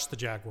rather watch the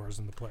Jaguars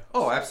in the playoffs.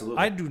 Oh, absolutely.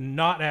 I do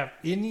not have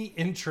any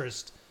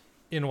interest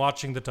in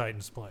watching the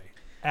Titans play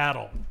at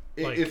all.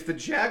 If the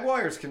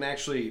Jaguars can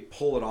actually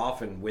pull it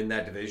off and win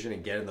that division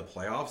and get in the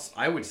playoffs,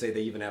 I would say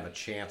they even have a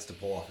chance to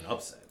pull off an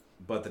upset.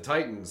 But the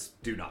Titans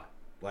do not.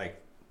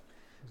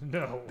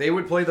 No. They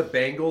would play the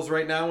Bengals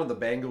right now, and the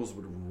Bengals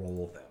would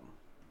roll them.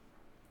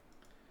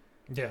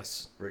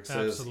 Yes. Rick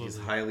says he's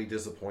highly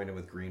disappointed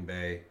with Green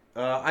Bay.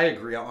 I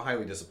agree. I'm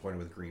highly disappointed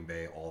with Green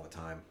Bay all the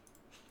time.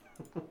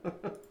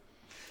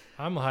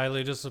 I'm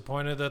highly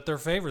disappointed that they're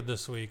favored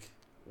this week.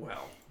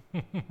 Well.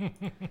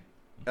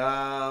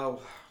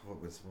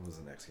 What was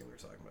the next game we were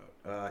talking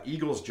about?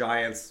 Eagles,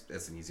 Giants.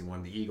 That's an easy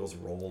one. The Eagles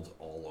rolled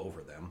all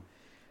over them.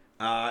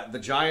 The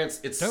Giants,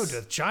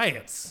 the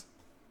Giants.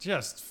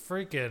 Just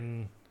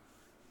freaking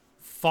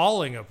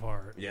falling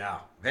apart. Yeah.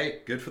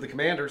 Hey, good for the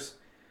Commanders.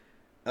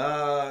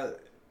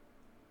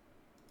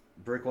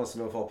 Brick wants to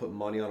know if I'll put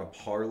money on a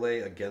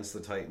parlay against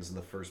the Titans in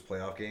the first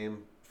playoff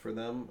game for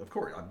them. Of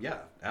course. Yeah,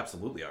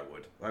 absolutely I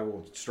would. I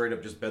will straight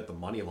up just bet the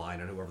money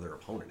line on whoever their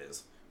opponent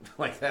is.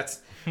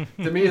 That's,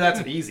 to me, that's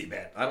an easy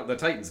bet. The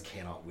Titans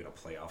cannot win a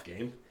playoff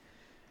game.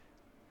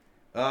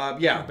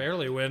 Yeah. They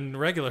barely win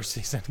regular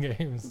season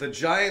games. The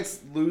Giants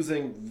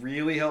losing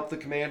really helped the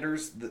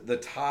Commanders. The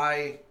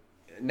tie,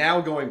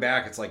 now going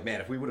back, it's like,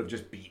 man, if we would have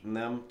just beaten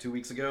them 2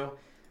 weeks ago,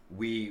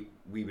 we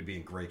would be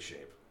in great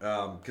shape.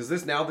 Because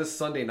this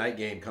Sunday night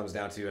game comes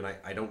down to, and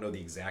I don't know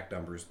the exact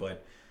numbers,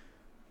 but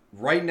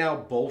right now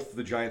both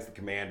the Giants and the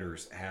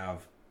Commanders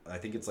have, I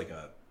think it's like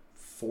a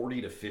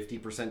 40 to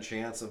 50%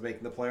 chance of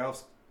making the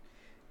playoffs.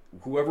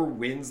 Whoever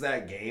wins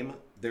that game,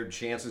 their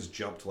chances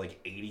jump to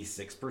like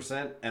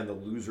 86%, and the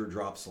loser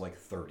drops to like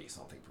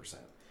 30-something%.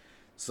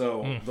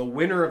 So the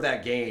winner of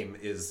that game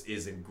is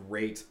in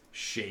great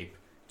shape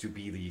to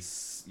be the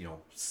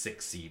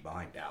 6th seed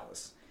behind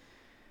Dallas.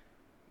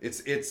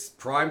 It's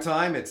prime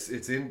time. It's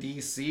in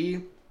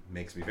DC.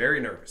 Makes me very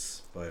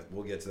nervous, but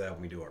we'll get to that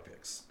when we do our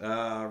picks.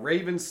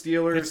 Ravens,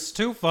 Steelers. It's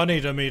too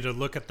funny to me to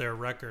look at their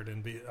record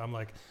and I'm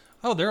like,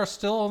 oh, they're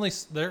still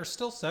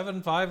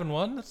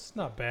 7-5-1. That's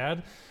not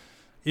bad.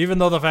 Even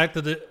though the fact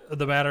that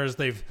the matter is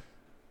they've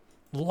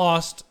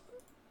lost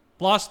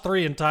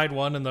 3 and tied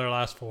 1 in their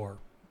last 4,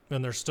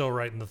 and they're still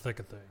right in the thick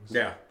of things.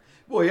 Yeah.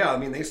 Well, yeah. I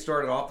mean, they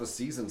started off the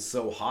season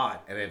so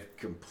hot and have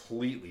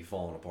completely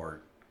fallen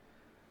apart.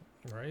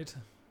 Right?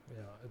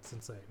 Yeah, it's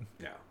insane.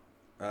 Yeah.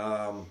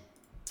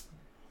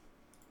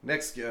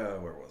 Next, where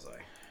was I?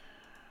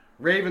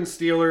 Ravens,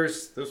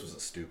 Steelers. This was a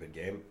stupid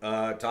game.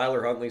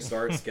 Tyler Huntley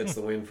starts, gets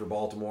the win for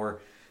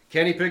Baltimore.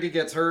 Kenny Pickett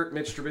gets hurt.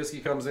 Mitch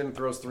Trubisky comes in and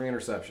throws 3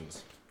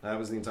 interceptions. That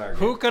was the entire game.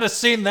 Who could have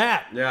seen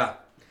that? Yeah.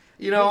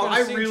 You know,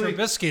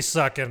 Trubisky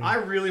sucking. I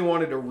really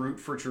wanted to root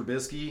for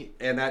Trubisky,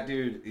 and that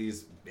dude,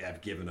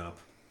 I've given up.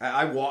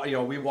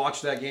 We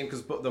watched that game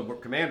because the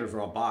Commanders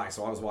were on bye,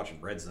 so I was watching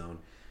Red Zone.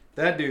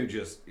 That dude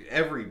just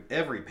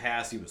every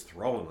pass he was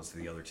throwing was to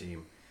the other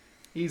team.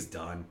 He's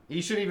done.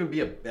 He shouldn't even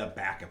be a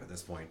backup at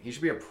this point. He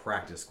should be a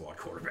practice squad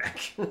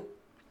quarterback.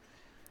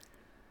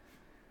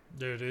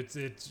 Dude,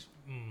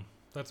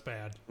 that's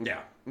bad.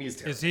 Yeah, he's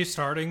terrible. Is he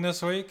starting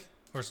this week,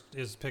 or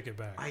is Pickett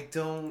back? I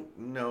don't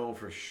know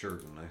for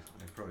certain. I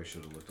probably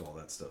should have looked all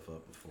that stuff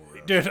up before.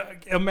 Dude,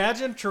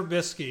 imagine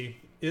Trubisky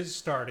is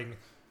starting,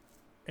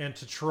 and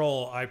to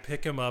troll, I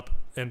pick him up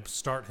and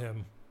start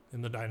him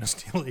in the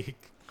Dynasty League.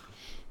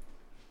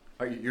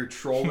 You're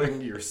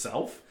trolling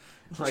yourself?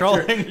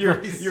 Like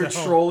You're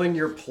trolling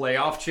your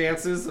playoff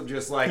chances of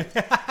just like,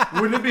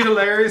 wouldn't it be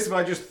hilarious if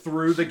I just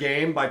threw the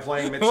game by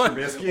playing Mitch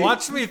Trubisky?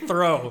 Watch me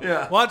throw.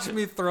 Yeah. Watch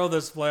me throw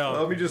this playoff.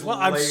 Let me just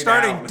I'm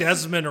starting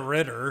Desmond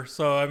Ritter,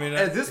 so I mean,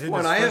 at this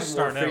point, I have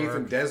more faith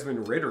in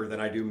Desmond Ritter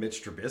than I do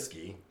Mitch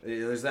Trubisky.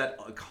 There's that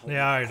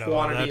quantity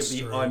of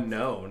the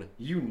unknown.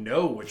 You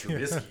know what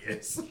Trubisky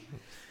is.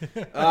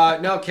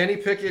 No, Kenny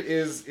Pickett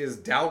is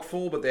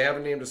doubtful, but they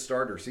haven't named a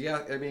starter. So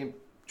yeah, I mean,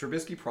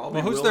 Trubisky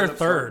probably. Well, who's their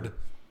third? Starting.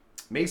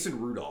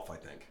 Mason Rudolph, I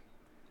think.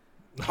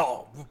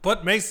 Oh,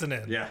 put Mason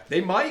in. Yeah,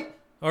 they might.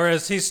 Or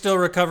is he still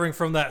recovering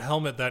from that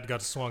helmet that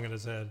got swung at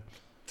his head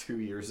 2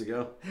 years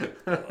ago?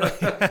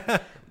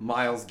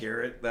 Myles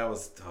Garrett. That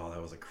was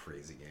a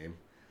crazy game.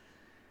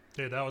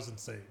 Dude, that was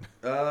insane.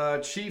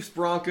 Chiefs,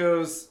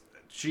 Broncos.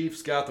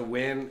 Chiefs got the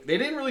win. They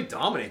didn't really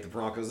dominate the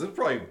Broncos. It was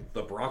probably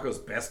the Broncos'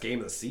 best game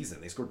of the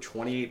season. They scored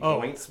 28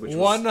 points, which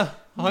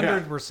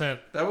 100%.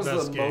 That was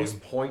the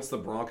most points the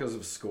Broncos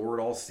have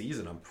scored all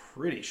season, I'm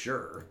pretty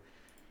sure.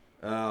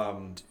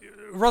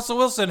 Russell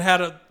Wilson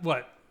had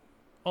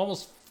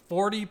almost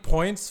 40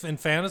 points in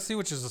fantasy,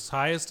 which is his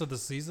highest of the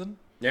season.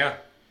 Yeah,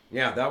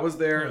 that was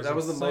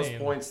the most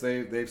points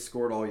they've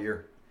scored all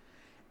year.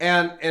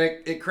 And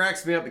it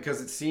cracks me up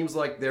because it seems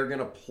like they're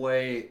gonna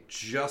play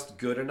just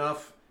good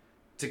enough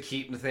to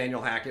keep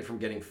Nathaniel Hackett from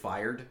getting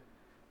fired,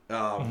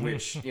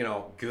 which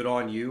good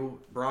on you,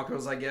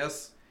 Broncos, I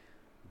guess.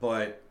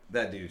 But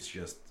that dude's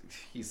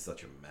he's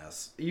such a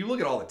mess. You look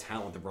at all the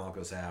talent the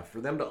Broncos have.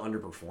 For them to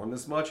underperform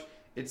this much,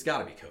 it's got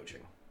to be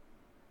coaching.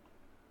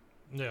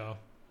 Yeah,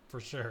 for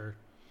sure.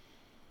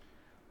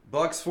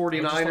 Bucks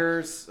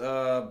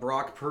 49ers,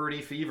 Brock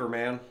Purdy fever,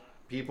 man.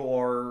 People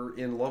are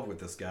in love with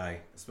this guy,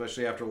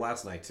 especially after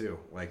last night, too.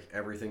 Like,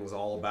 everything's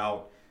all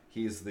about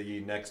he's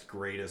the next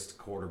greatest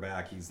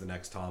quarterback. He's the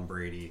next Tom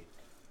Brady.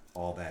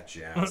 All that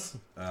jazz.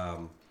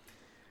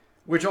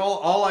 Which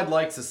all I'd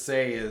like to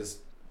say is,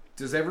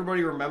 does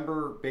everybody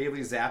remember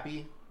Bailey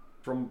Zappi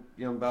from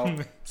about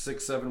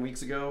 6-7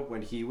 weeks ago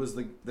when he was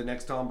the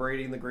next Tom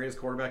Brady and the greatest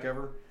quarterback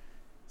ever?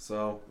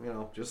 So,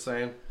 just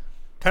saying.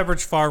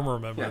 Pepperidge Farm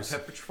remembers. Yeah,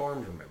 Pepperidge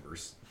Farm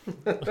remembers.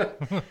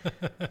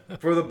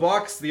 For the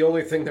Bucks, the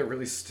only thing that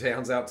really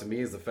stands out to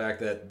me is the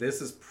fact that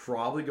this is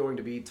probably going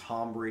to be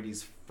Tom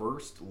Brady's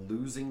first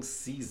losing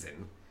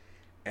season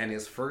and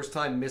his first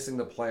time missing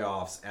the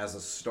playoffs as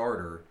a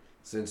starter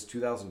since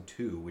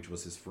 2002, which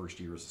was his first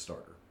year as a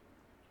starter.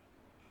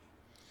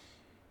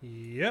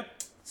 Yep.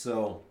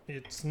 So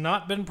it's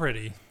not been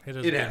pretty. It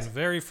has been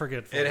very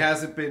forgetful. It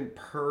hasn't been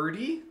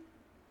Purdy.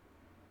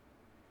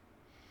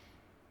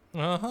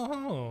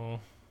 Oh,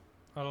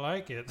 I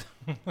like it.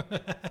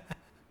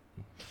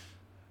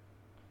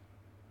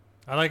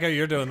 I like how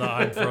you're doing the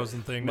I'm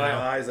frozen thing now. My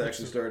eyes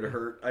actually started to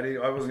hurt.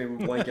 I wasn't even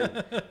blinking.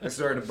 It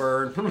started to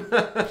burn.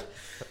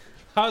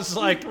 I was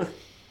like,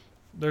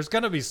 there's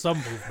going to be some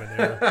movement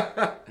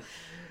here.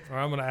 Or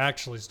I'm going to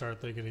actually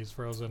start thinking he's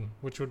frozen,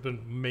 which would have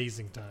been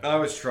amazing time. I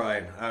was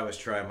trying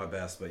my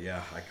best, but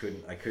yeah, I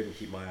couldn't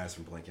keep my eyes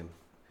from blinking.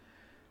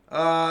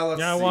 Let's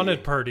see. I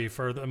wanted Purdy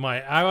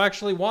I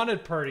actually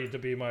wanted Purdy to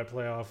be my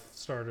playoff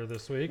starter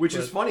this week. Which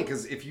is funny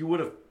because if you would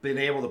have been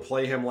able to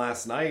play him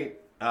last night,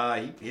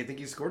 I think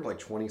he scored like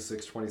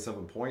 26,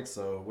 27 points,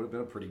 so it would have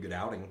been a pretty good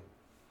outing.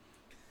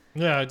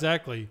 Yeah,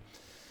 exactly.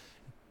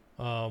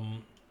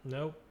 Nope,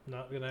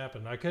 not going to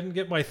happen. I couldn't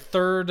get my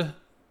third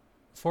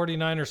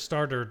 49er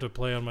starter to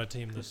play on my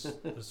team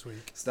this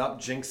week.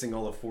 Stop jinxing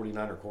all the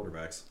 49er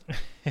quarterbacks.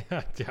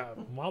 Yeah,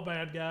 my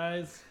bad,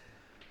 guys.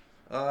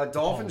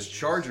 Dolphins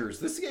Chargers.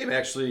 This game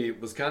actually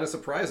was kind of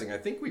surprising. I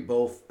think we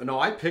both. No,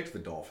 I picked the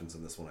Dolphins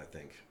in this one. I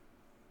think,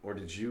 or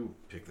did you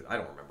pick the? I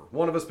don't remember.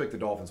 One of us picked the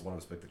Dolphins. One of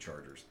us picked the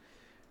Chargers.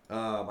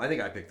 I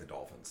think I picked the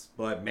Dolphins.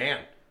 But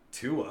man,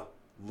 Tua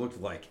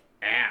looked like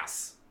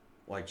ass.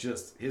 Like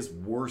just his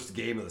worst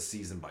game of the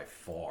season by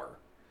far.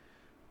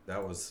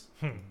 That was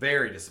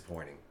very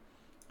disappointing.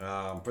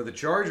 For the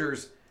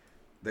Chargers,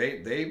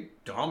 they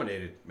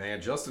dominated,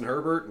 man. Justin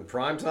Herbert in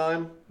prime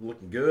time,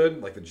 looking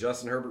good, like the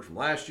Justin Herbert from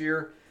last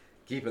year,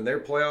 keeping their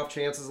playoff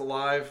chances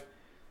alive.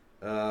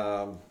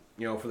 For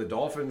the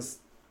Dolphins,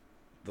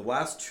 the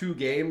last 2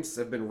 games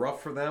have been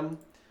rough for them.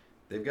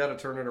 They've got to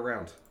turn it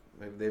around.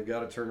 They've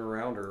got to turn it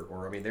around,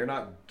 or they're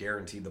not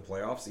guaranteed the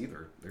playoffs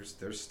either.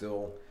 There's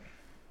still,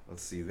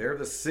 let's see, they're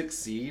the 6th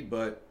seed,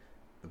 but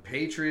the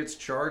Patriots,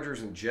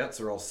 Chargers, and Jets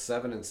are all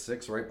 7 and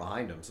 6 right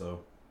behind them.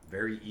 So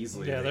very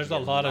easily. Yeah, there's a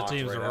lot of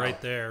teams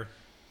right there.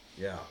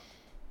 Yeah.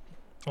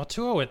 Well,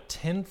 2-0 at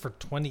 10 for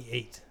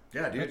 28.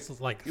 Yeah, dude. That's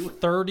like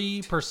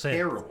 30%.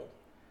 Terrible.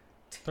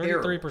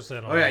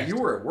 33%. Oh, yeah, you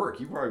were at work.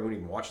 You probably weren't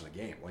even watching the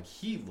game. Like,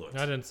 he looked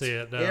I didn't see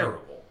it. No.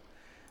 Terrible.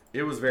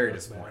 It was very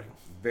disappointing.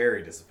 Bad.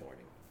 Very disappointing.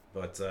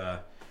 But,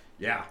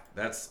 yeah,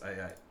 that's,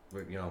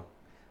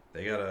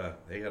 they gotta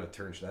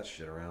turn that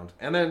shit around.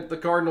 And then the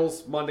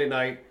Cardinals, Monday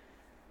night.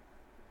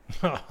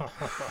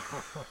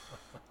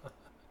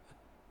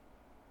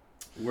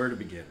 Where to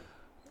begin?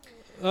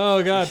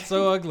 Oh, God,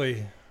 so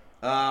ugly.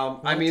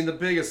 The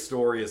biggest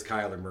story is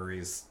Kyler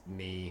Murray's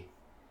knee,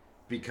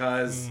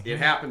 because it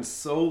happened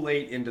so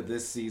late into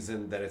this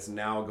season that it's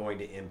now going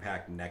to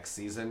impact next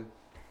season.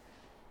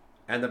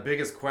 And the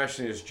biggest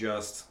question is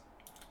just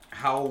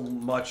how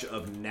much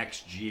of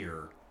next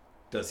year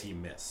does he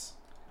miss?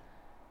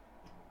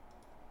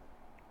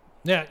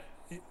 Yeah,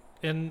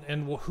 and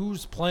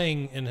who's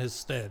playing in his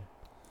stead?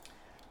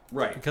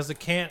 Right. Because it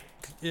can't...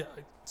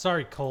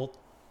 Sorry, Colt.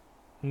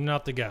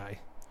 Not the guy.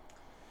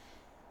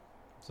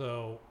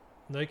 So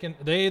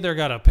they either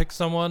got to pick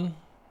someone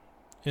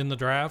in the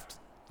draft,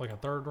 like a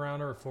 3rd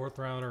rounder, a 4th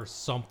rounder, or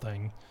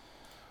something.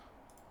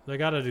 They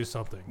got to do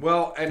something.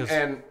 Well,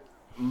 and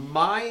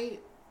my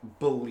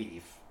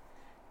belief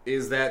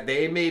is that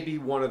they may be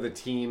one of the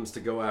teams to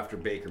go after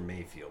Baker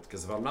Mayfield,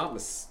 because if I'm not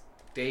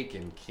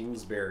mistaken,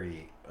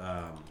 Kingsbury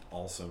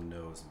also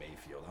knows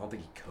Mayfield. I don't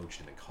think he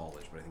coached him in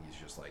college, but I think he's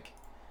just like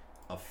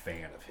a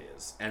fan of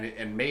his.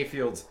 And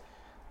Mayfield's,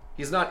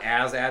 he's not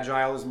as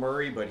agile as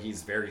Murray, but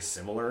he's very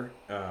similar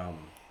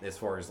as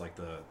far as like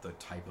the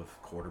type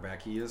of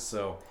quarterback he is.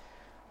 So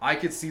I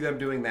could see them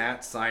doing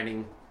that,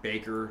 signing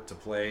Baker to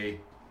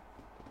play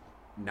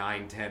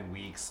 9-10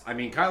 weeks. I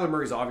mean, Kyler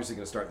Murray's obviously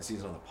going to start the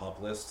season on the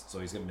PUP list, so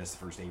he's going to miss the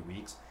first 8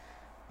 weeks.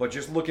 But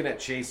just looking at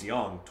Chase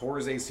Young, tore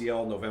his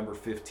ACL November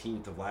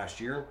 15th of last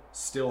year,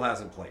 still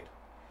hasn't played.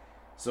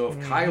 So if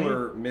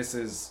Kyler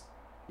misses,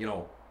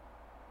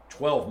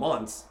 12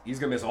 months, he's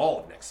going to miss all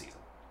of next season.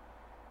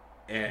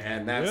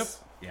 And that's,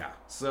 yeah.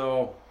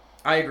 So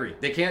I agree.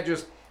 They can't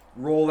just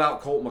roll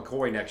out Colt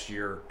McCoy next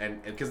year,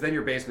 and because then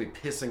you're basically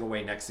pissing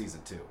away next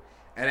season too.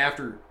 And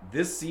after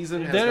this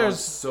season has gone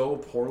so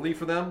poorly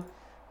for them,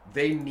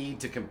 they need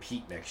to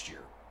compete next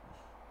year.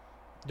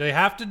 They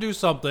have to do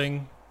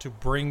something to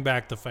bring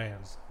back the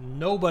fans.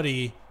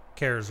 Nobody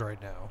cares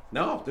right now.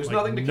 No, there's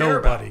nothing to care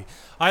about. Nobody.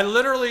 I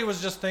literally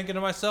was just thinking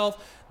to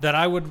myself that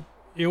I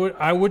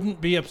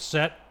wouldn't be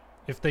upset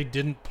if they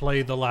didn't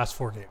play the last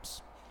 4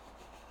 games.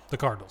 The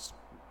Cardinals.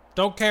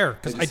 Don't care,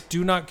 because I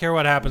do not care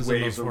what happens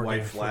in those 4 games.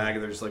 Wave the white flag,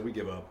 and they're just like, we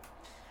give up.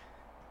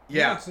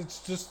 Yeah. It's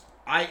just...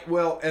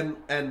 And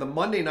the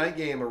Monday night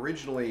game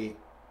originally,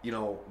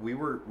 we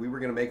were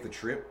going to make the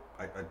trip.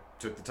 I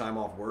took the time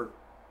off work,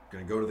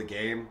 going to go to the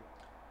game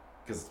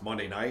because it's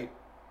Monday night.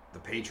 The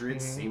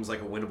Patriots seems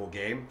like a winnable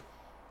game.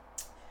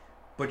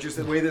 But just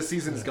the way this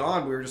season has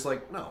gone, we were just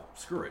like, no,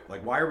 screw it.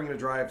 Like, why are we going to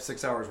drive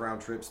 6 hours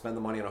round trip, spend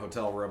the money on a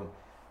hotel room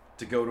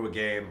to go to a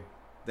game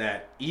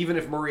that even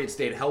if Murray had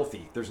stayed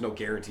healthy, there's no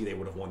guarantee they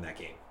would have won that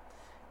game.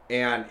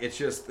 And that's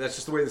just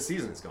the way the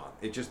season has gone.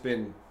 It's just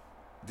been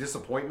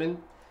disappointment.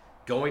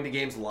 Going to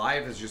games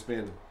live has just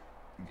been,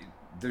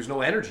 there's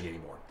no energy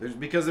anymore.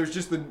 Because there's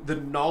just the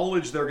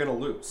knowledge they're going to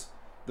lose.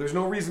 There's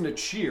no reason to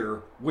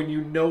cheer when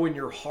you know in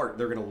your heart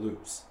they're going to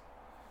lose.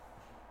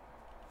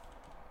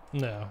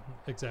 No,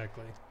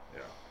 exactly.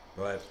 Yeah.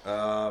 But,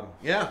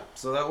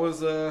 so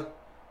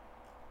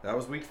that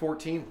was week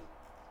 14.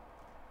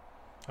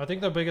 I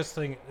think the biggest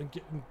thing,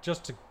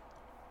 just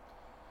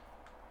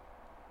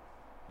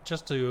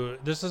to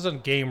this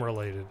isn't game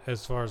related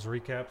as far as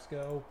recaps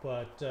go,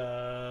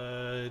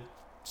 but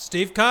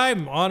Steve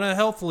Keim on a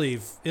health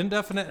leave,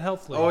 indefinite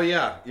health leave. Oh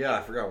yeah,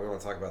 I forgot we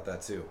want to talk about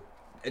that too.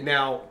 And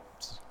now,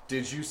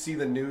 did you see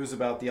the news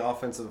about the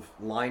offensive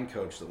line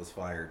coach that was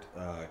fired,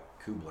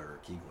 Kugler?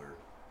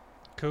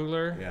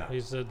 Yeah. He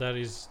said that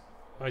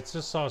I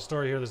just saw a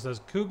story here that says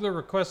Kugler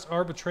requests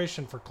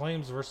arbitration for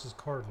claims versus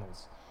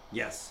Cardinals.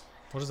 Yes.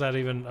 What does that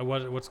even?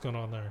 What's going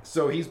on there?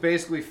 So he's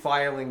basically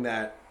filing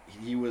that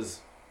he was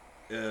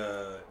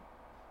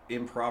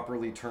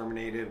improperly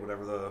terminated,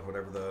 whatever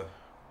the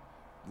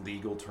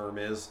legal term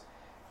is,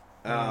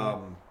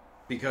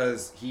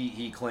 because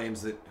he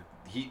claims that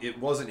it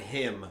wasn't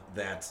him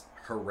that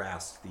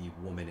harassed the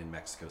woman in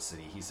Mexico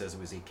City. He says it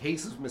was a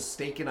case of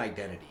mistaken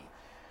identity.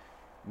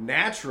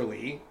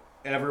 Naturally,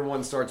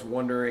 everyone starts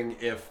wondering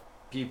if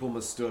people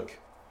mistook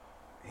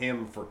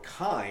him for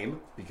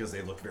Keim because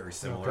they look very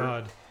similar. Oh,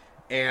 God.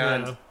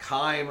 And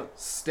Keim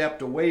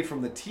stepped away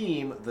from the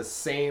team the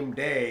same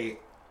day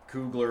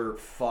Kugler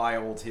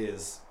filed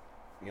his,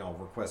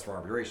 request for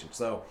arbitration.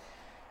 So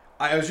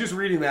I was just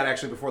reading that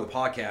actually before the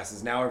podcast.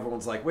 Is now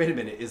everyone's like, wait a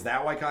minute, is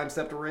that why Keim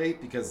stepped away?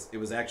 Because it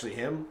was actually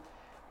him?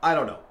 I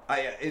don't know.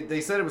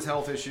 They said it was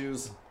health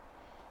issues.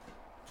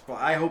 But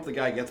I hope the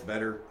guy gets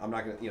better. I'm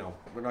not gonna,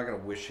 we're not gonna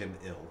wish him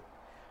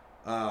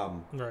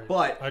ill. Right.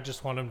 But I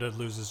just want him to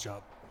lose his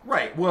job.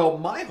 Right. Well,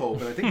 my hope,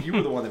 and I think you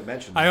were the one that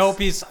mentioned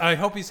this. I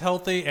hope he's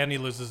healthy and he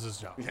loses his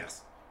job.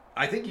 Yes.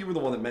 I think you were the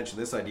one that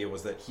mentioned this idea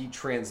was that he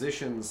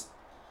transitions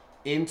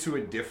into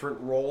a different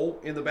role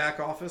in the back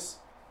office,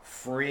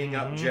 freeing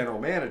up general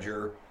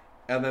manager,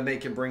 and then they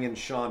can bring in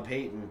Sean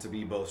Payton to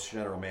be both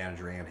general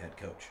manager and head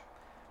coach.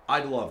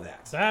 I'd love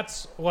that.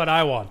 That's what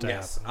I want to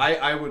happen.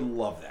 I would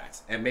love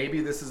that. And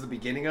maybe this is the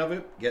beginning of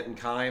it, getting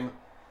Keim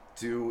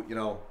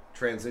to,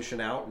 transition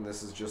out, and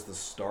this is just the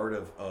start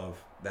of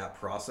that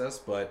process.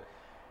 But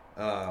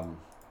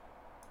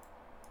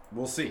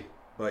we'll see.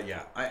 But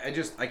yeah,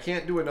 I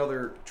can't do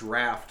another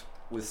draft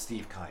with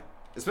Steve Keim,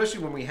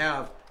 especially when we're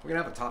gonna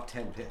have a top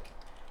 10 pick,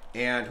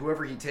 and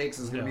whoever he takes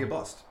is gonna be a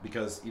bust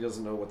because he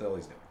doesn't know what the hell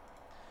he's doing.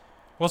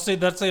 Well, see,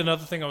 that's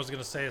another thing I was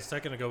going to say a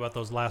second ago about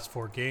those last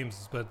 4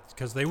 games, but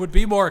because they would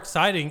be more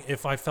exciting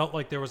if I felt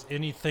like there was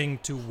anything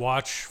to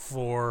watch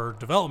for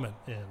development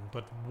in.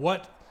 But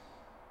what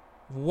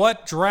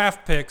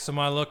draft picks am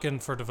I looking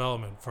for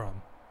development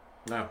from?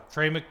 No.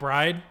 Trey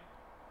McBride?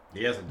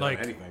 He hasn't done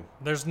anything.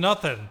 There's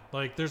nothing.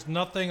 There's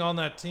nothing on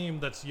that team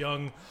that's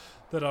young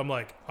that I'm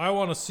like, I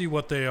want to see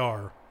what they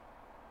are.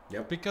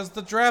 Yep. Because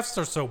the drafts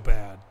are so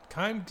bad.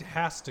 Keim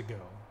has to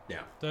go.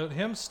 Yeah.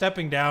 Him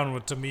stepping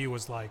down to me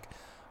was like,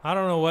 I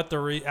don't know what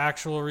the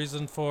actual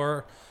reason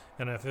for,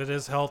 and if it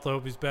is health, I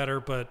hope he's better.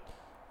 But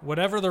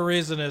whatever the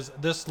reason is,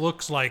 this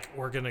looks like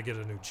we're going to get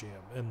a new GM,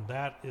 and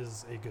that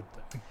is a good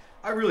thing.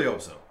 I really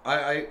hope so.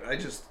 I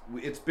just,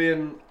 it's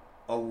been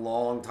a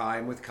long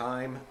time with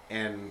Keim,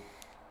 and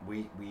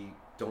we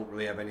don't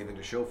really have anything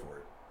to show for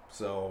it.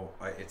 So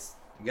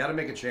you got to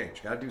make a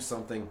change. Got to do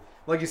something.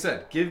 Like you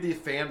said, give the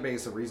fan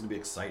base a reason to be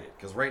excited,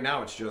 because right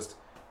now it's just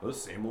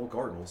those same old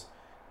Cardinals.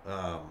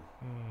 So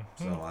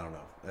I don't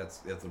know.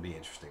 That'll be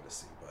interesting to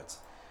see. But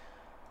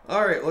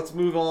all right, let's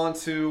move on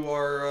to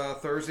our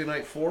Thursday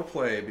night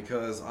foreplay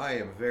because I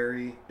am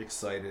very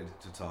excited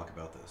to talk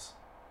about this.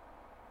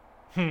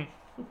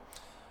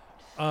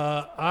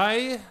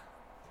 I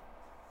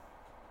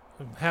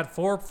had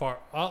 4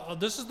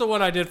 this is the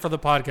one I did for the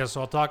podcast,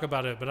 so I'll talk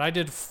about it. But I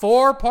did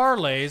 4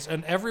 parlays,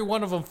 and every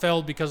one of them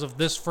failed because of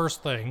this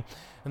first thing,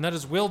 and that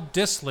is Will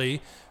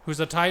Dissly, who's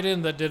a tight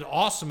end that did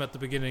awesome at the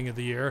beginning of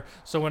the year.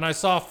 So when I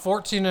saw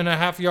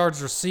 14.5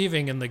 yards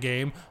receiving in the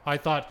game, I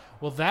thought,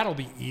 well, that'll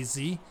be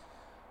easy.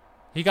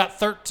 He got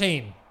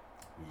 13.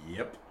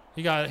 Yep.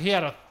 He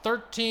had a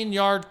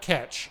 13-yard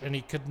catch, and he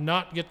could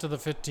not get to the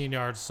 15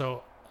 yards,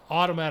 so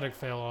automatic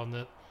fail on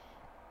that.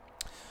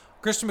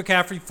 Christian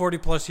McCaffrey,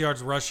 40-plus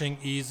yards rushing,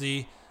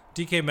 easy.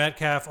 DK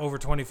Metcalf, over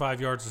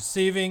 25 yards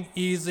receiving,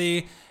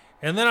 easy.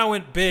 And then I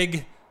went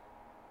big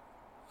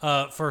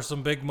for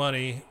some big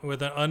money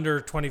with an under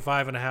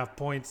 25.5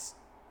 points,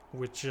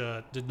 which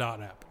did not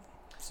happen.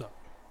 So,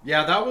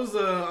 yeah, that was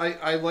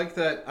I like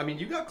that. I mean,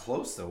 you got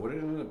close though. What did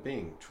it end up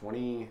being?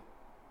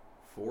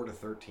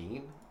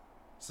 24-13.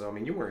 So I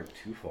mean, you weren't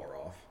too far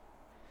off.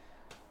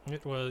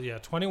 It was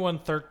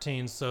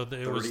 21-13. So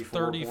it was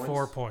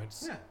 34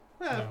 points.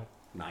 Yeah,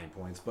 9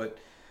 points. But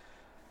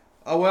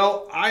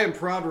well, I am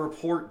proud to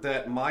report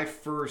that my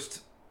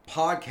first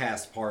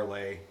podcast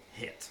parlay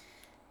hit.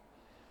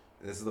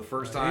 This is the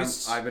first time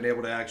I've been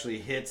able to actually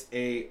hit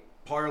a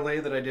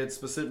parlay that I did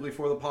specifically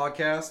for the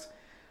podcast.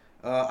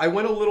 I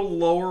went a little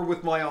lower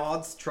with my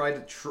odds,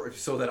 tried to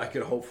so that I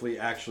could hopefully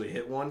actually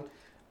hit one.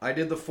 I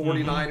did the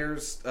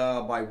 49ers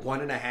by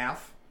 1.5.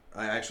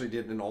 I actually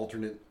did an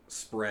alternate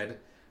spread.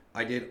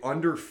 I did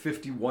under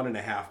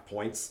 51.5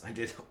 points. I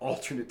did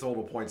alternate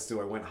total points too.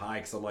 I went high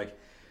because I'm like,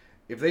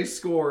 if they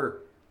score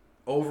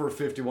over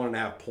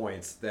 51.5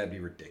 points, that'd be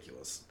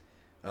ridiculous.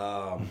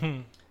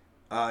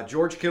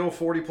 George Kittle,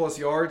 40-plus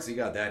yards. He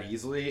got that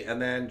easily. And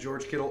then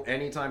George Kittle,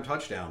 anytime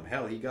touchdown.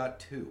 Hell, he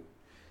got 2.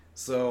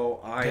 So,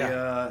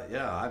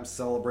 I'm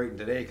celebrating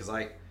today because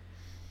I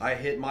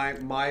hit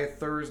my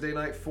Thursday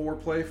night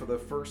foreplay for the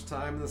first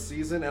time in the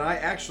season. And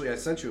I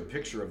sent you a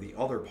picture of the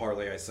other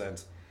parlay I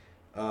sent.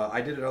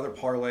 I did another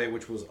parlay,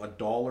 which was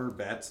 $1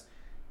 bet.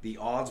 The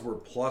odds were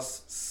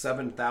plus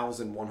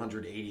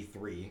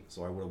 7,183.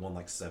 So I would have won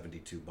like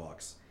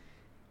 $72.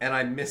 And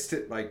I missed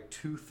it by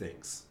 2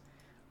 things.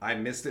 I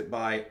missed it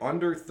by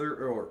over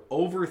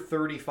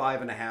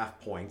 35.5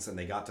 points, and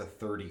they got to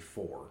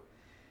 34.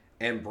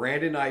 And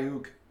Brandon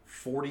Ayuk,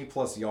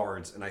 40-plus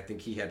yards, and I think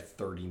he had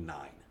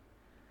 39.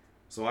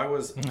 So I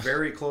was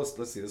very close.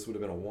 Let's see. This would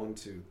have been a 1,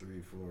 2, 3,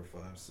 4,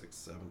 5, 6,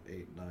 7,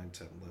 8, 9,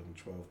 10, 11,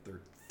 12,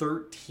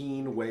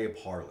 13 way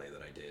parlay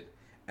that I did.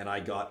 And I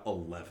got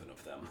 11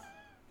 of them.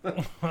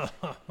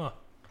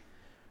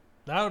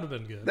 That would have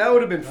been good. That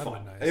would have been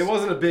fun. Nice. It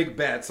wasn't a big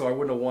bet, so I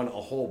wouldn't have won a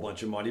whole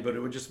bunch of money, but it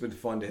would just have been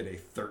fun to hit a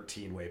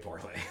 13-way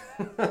parlay.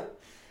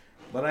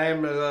 But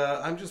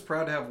I'm just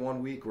proud to have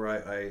 1 week where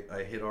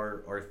I hit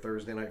our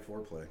Thursday night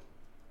foreplay.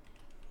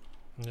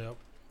 Yep,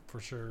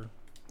 for sure.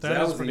 So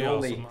that was pretty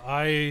awesome.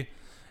 I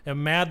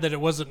am mad that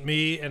it wasn't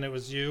me and it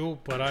was you,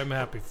 but I'm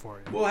happy for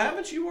you. Well,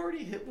 haven't you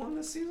already hit one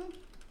this season?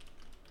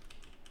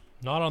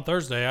 Not on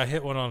Thursday. I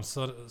hit one on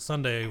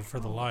Sunday for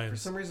the Lions. For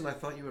some reason, I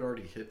thought you had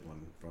already hit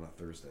one on a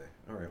Thursday.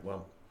 All right,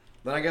 well,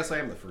 then I guess I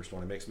am the first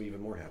one. It makes me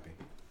even more happy.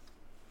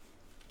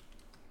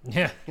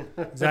 Yeah,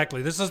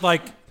 exactly. This is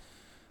like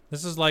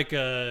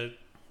a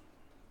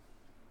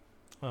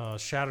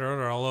Shatter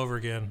Owner all over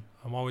again.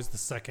 I'm always the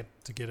second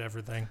to get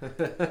everything.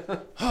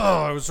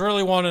 I was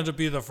really wanting to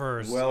be the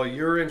first. Well,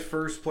 you're in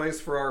first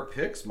place for our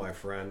picks, my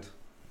friend.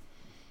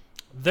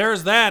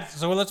 There's that.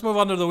 So let's move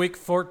on to the Week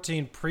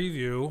 14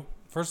 preview.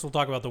 First, we'll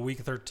talk about the Week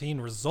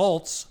 13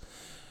 results,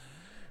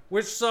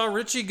 which saw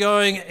Richie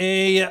going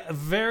a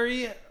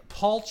very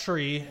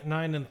paltry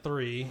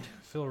 9-3.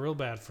 Feel real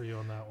bad for you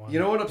on that one. You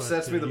know what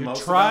upsets me the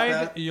most about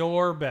that? You tried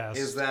your best.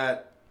 Is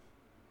that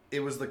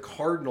it was the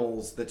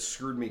Cardinals that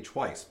screwed me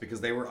twice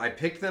because I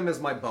picked them as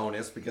my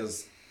bonus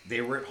because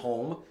they were at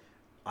home.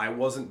 I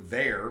wasn't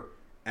there,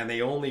 and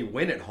they only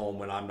win at home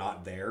when I'm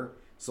not there.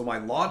 So my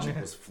logic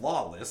was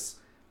flawless.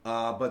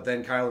 But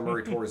then Kyler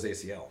Murray tore his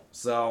ACL.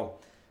 So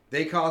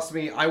they cost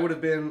me. I would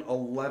have been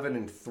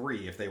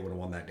 11-3 if they would have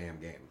won that damn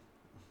game.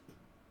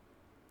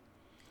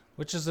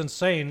 Which is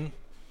insane.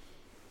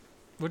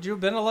 Would you have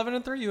been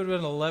 11-3? You would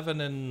have been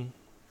 11-2.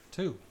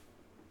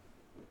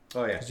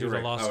 Oh yeah, you're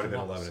right. I would have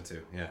been 11-2.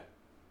 Yeah.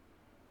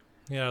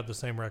 Yeah, the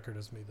same record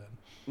as me then.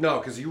 No,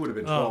 because you would have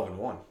been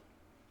 12-1.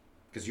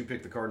 Because you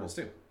picked the Cardinals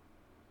too.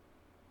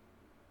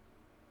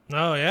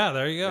 Oh yeah,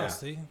 there you go. Yeah.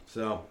 See.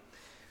 So,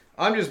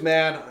 I'm just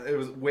mad. It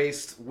was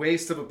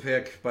waste of a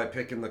pick by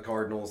picking the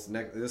Cardinals.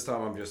 This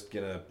time I'm just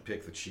gonna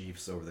pick the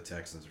Chiefs over the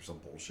Texans or some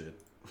bullshit.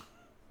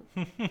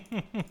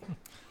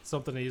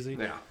 Something easy.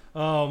 Yeah.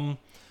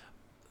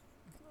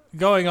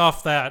 Going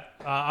off that,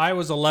 I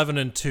was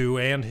 11-2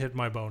 and hit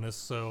my bonus,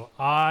 so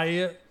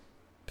I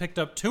picked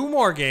up 2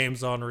 more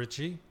games on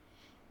Richie,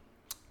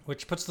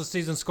 which puts the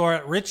season score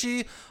at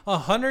Richie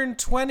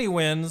 120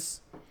 wins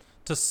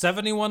to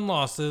 71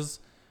 losses,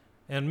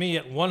 and me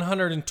at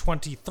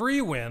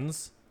 123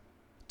 wins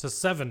to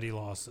 70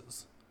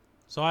 losses.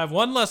 So I have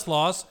 1 less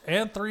loss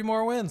and 3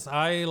 more wins.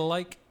 I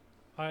like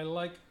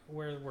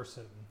where we're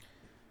sitting.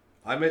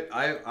 I'm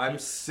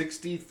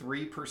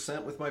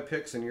 63% with my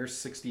picks, and you're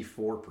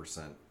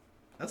 64%.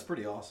 That's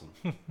pretty awesome.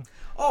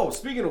 Oh,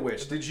 speaking of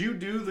which, did you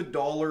do the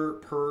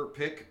 $1 per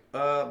pick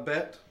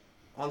bet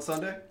on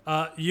Sunday?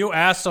 You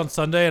asked on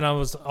Sunday, and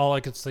all I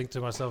could think to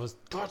myself is,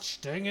 gosh,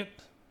 dang it.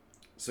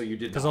 So you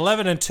did because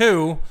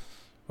 11-2.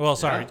 Well,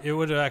 sorry, It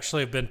would have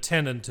actually been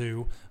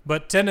 10-2,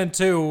 but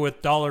 10-2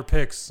 with $1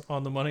 picks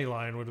on the money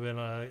line would have been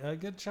a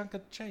good chunk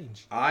of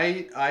change.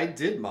 I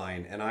did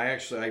mine, and I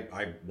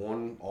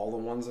won all the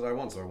ones that I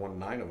won, so I won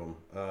 9 of them.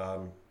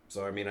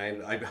 So I mean,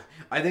 I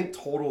think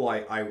total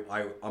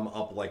I'm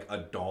up like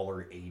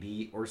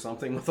 $1.80 or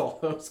something with all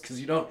those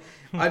because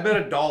I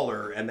bet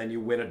 $1 and then you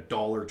win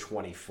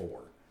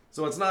 $1.24.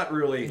 So it's not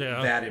really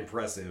that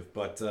impressive,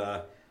 but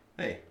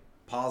hey,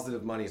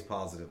 positive money is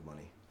positive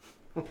money.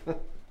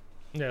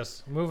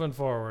 Yes, moving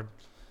forward.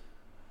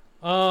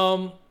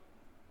 All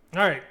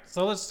right,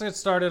 so let's get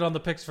started on the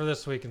picks for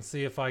this week and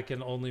see if I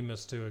can only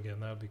miss 2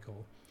 again. That would be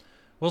cool.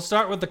 We'll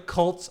start with the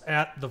Colts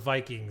at the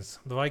Vikings.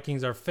 The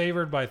Vikings are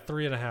favored by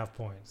 3.5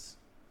 points.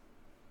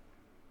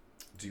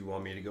 Do you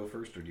want me to go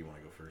first, or do you want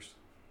to go first?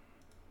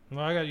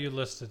 Well, I got you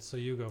listed, so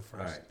you go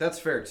first. All right, that's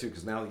fair too,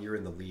 because now that you're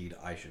in the lead,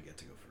 I should get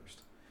to go first.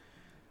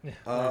 Yeah,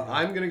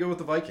 I'm going to go with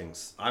the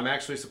Vikings. I'm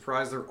actually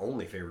surprised they're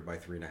only favored by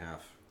 3.5.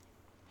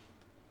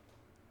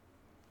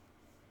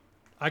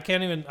 I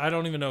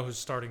don't even know who's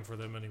starting for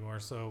them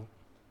anymore, so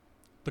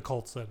the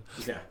Colts said.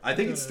 Yeah, I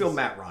think it's still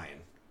Matt Ryan.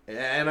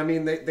 And I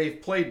mean,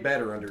 they've played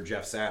better under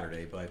Jeff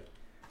Saturday, but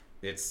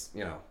it's,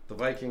 the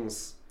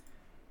Vikings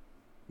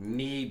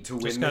need to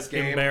win this game. Just got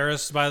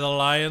embarrassed by the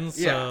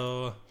Lions,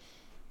 so.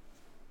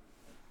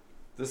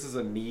 This is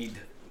a need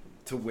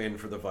to win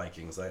for the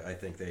Vikings. I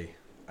think they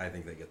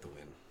get the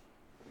win.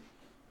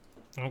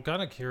 I'm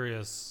kind of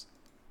curious,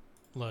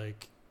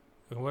 like,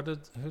 they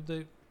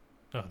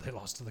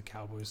lost to the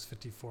Cowboys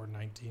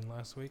 54-19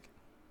 last week.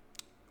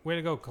 Way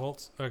to go,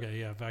 Colts. Okay,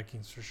 yeah,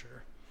 Vikings for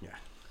sure. Yeah.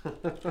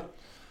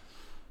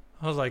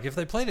 I was like, if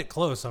they played it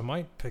close, I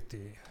might pick the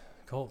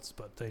Colts,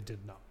 but they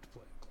did not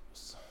play it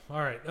close. All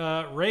right,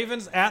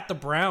 Ravens at the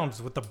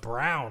Browns, with the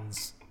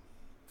Browns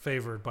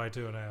favored by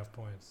 2.5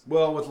 points.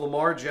 Well, with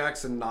Lamar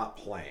Jackson not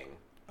playing,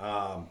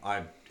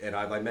 I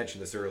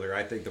mentioned this earlier,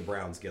 I think the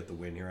Browns get the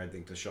win here. I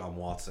think Deshaun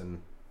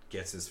Watson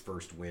gets his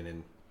first win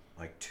in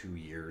like 2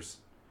 years.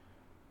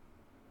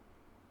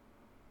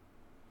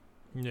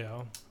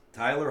 Yeah.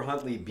 Tyler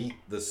Huntley beat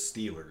the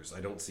Steelers.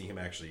 I don't see him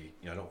actually.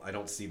 I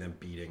don't see them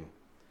beating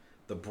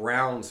the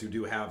Browns, who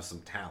do have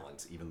some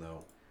talent, even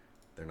though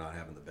they're not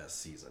having the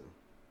best season.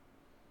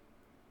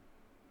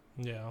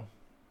 Yeah.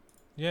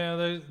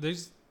 Yeah,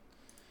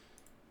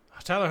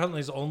 Tyler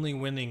Huntley's only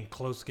winning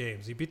close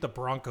games. He beat the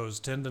Broncos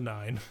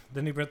 10-9.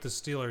 Then he beat the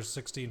Steelers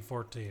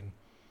 16-14.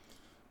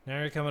 Now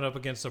you're coming up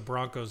against a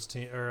Broncos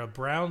team or a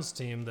Browns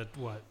team that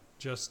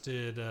just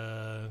did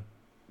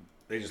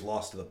they just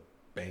lost to the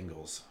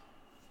Bengals.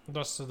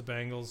 Lost to the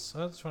Bengals.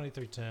 That's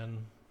 23-10.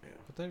 Yeah.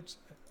 But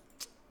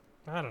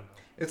I don't know.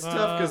 It's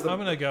tough because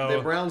the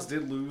Browns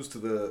did lose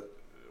to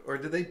or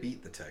did they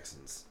beat the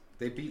Texans?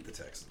 They beat the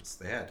Texans.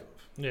 They had to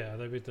have. Yeah,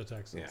 they beat the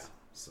Texans. Yeah,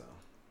 so.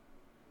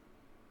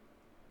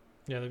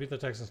 Yeah, they beat the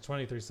Texans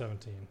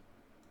 23-17.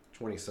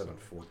 27-14.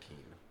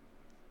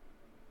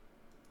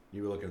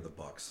 You were looking at the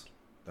Bucks.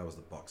 That was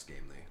the Bucks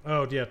game.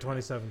 Oh, yeah,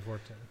 27-14.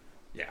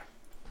 Yeah.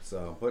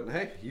 So, but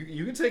hey,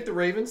 you can take the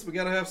Ravens. We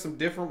got to have some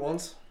different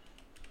ones.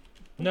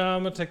 No,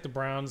 I'm going to take the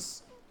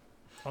Browns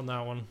on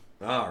that one.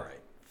 All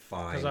right,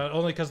 fine.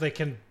 Only because they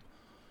can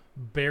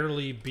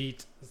barely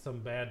beat some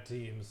bad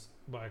teams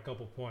by a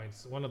couple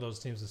points. One of those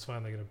teams is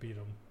finally going to beat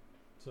them.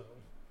 So,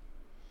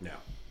 yeah.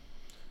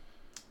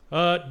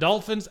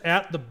 Dolphins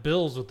at the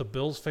Bills, with the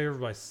Bills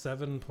favored by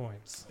 7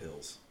 points.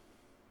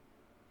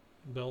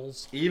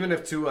 Bills. Even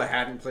if Tua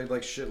hadn't played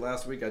like shit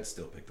last week, I'd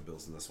still pick the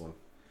Bills in this one.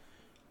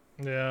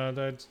 Yeah,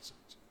 that's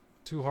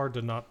too hard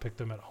to not pick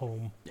them at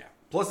home. Yeah.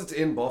 Plus, it's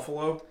in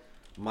Buffalo.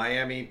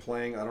 Miami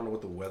playing, I don't know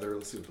what the weather,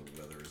 let's see what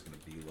the weather is going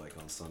to be like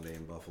on Sunday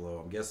in Buffalo.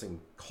 I'm guessing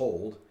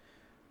cold.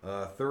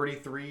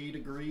 33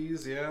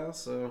 degrees, yeah,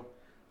 so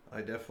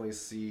I definitely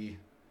see...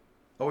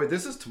 Oh, wait,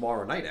 this is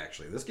tomorrow night,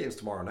 actually. This game's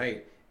tomorrow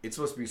night. It's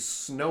supposed to be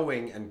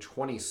snowing and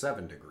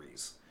 27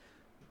 degrees.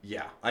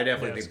 Yeah, I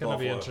definitely think Buffalo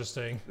be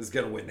interesting. is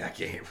going to win that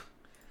game.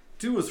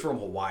 Tua's from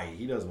Hawaii.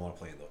 He doesn't want to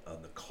play in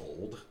the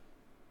cold.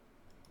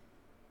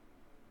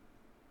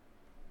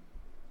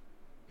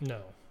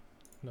 No,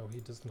 he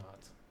does not.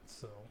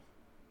 So,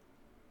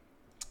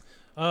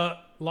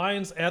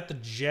 Lions at the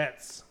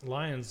Jets.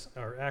 Lions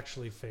are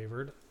actually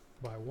favored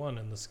by 1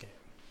 in this game.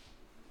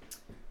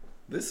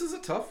 This is a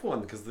tough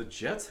one because the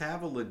Jets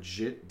have a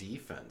legit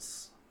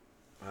defense.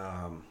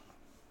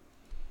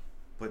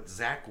 But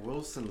Zach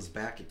Wilson's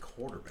back at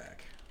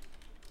quarterback.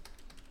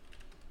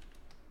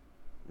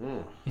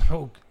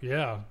 Oh,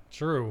 yeah,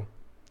 true.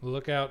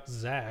 Look out,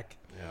 Zach.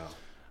 Yeah.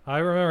 I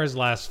remember his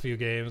last few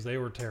games. They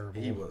were terrible.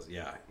 He was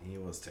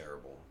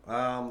terrible.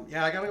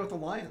 Yeah, I got to go with the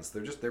Lions.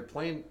 They're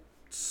playing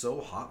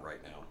so hot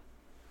right now.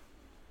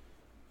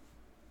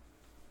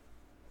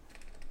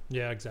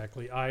 Yeah,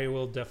 exactly. I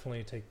will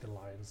definitely take the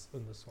Lions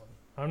in this one.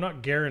 I'm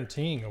not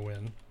guaranteeing a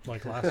win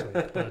like last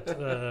week, but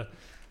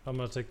I'm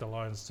going to take the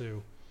Lions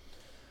too.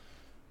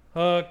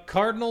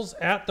 Cardinals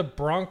at the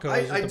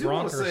Broncos. I do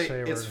want to say,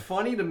 it's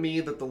funny to me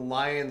that the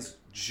Lions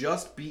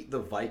just beat the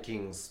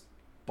Vikings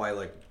by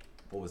 8,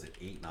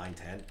 9,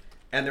 10?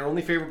 And they're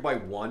only favored by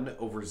 1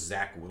 over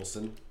Zach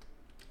Wilson.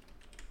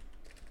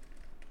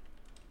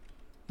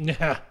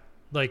 Yeah,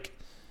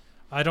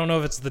 I don't know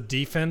if it's the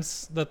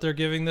defense that they're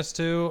giving this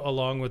to,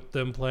 along with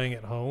them playing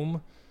at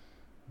home.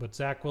 But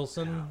Zach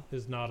Wilson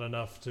is not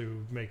enough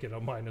to make it a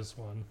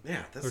 -1.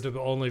 Yeah. Or to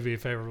only be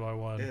favored by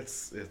 1.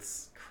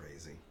 It's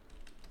crazy.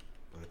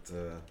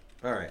 But,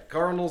 all right.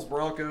 Cardinals,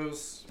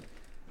 Broncos.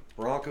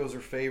 Broncos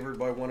are favored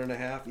by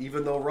 1.5,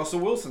 even though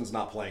Russell Wilson's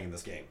not playing in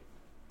this game.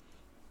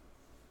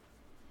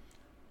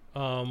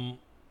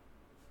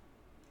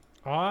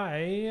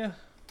 I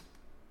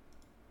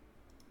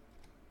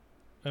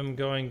am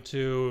going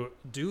to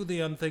do the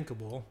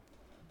unthinkable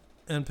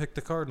and pick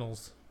the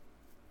Cardinals.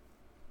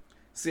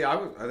 See,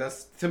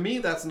 to me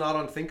that's not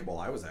unthinkable.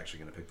 I was actually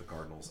going to pick the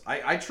Cardinals.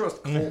 I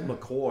trust Colt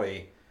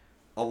McCoy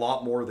a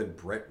lot more than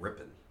Brett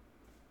Rippon.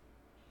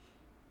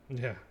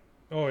 Yeah.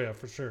 Oh yeah,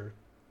 for sure.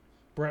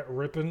 Brett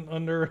Rippon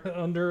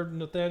under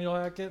Nathaniel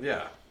Hackett.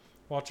 Yeah.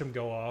 Watch him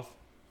go off.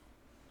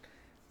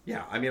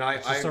 Yeah, I mean,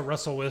 it's just a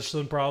Russell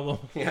Wilson problem.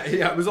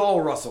 Yeah, it was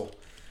all Russell.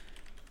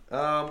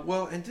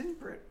 Well, and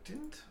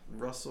didn't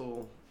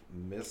Russell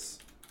miss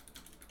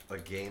a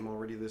game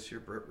already this year?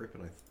 Brett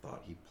Rippon, I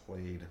thought he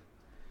played.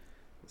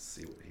 Let's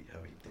see how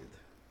he did.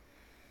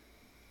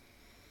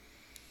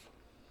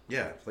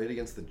 Yeah, played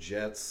against the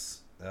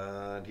Jets,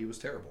 and he was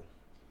terrible.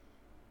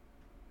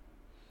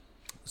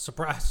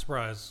 Surprise,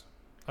 surprise.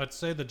 I'd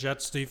say the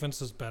Jets'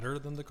 defense is better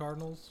than the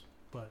Cardinals,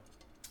 but...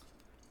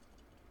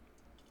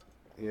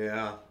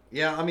 Yeah.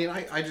 I mean,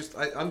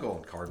 I'm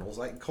going Cardinals.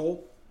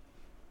 Colt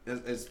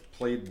has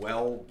played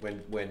well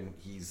when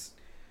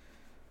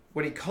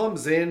he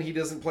comes in. He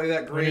doesn't play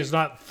that great. When he's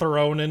not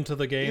thrown into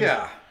the game.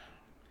 Yeah.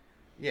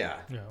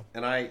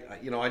 And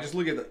I just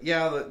look at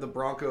the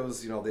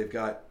Broncos. They've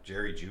got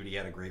Jerry Jeudy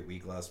had a great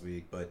week last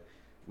week, but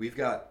we've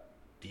got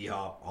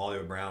D-Hop,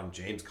 Hollywood Brown,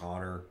 James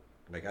Conner.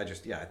 I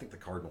think the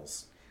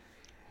Cardinals.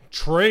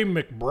 Trey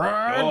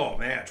McBride. Oh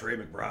man, Trey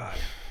McBride.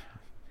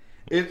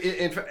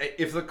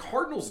 If the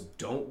Cardinals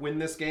don't win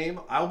this game,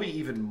 I'll be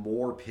even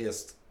more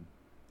pissed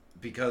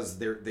because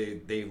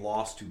they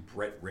lost to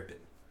Brett Rippon.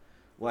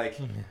 Like,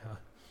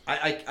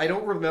 I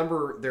don't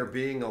remember there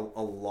being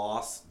a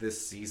loss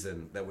this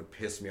season that would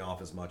piss me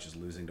off as much as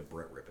losing to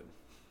Brett Rippon.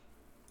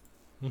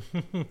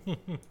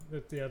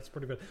 Yeah, it's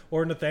pretty bad.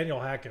 Or Nathaniel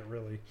Hackett,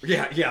 really.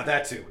 Yeah,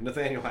 that too.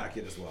 Nathaniel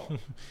Hackett as well.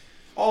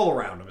 All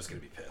around, I'm just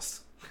going to be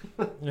pissed.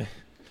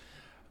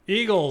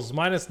 Eagles,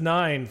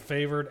 -9,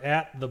 favored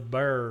at the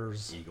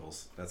Bears.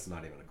 Eagles. That's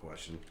not even a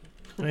question.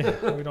 We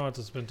don't have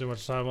to spend too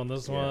much time on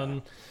this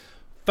one.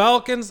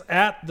 Falcons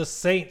at the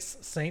Saints.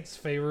 Saints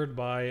favored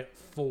by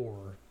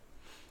 4.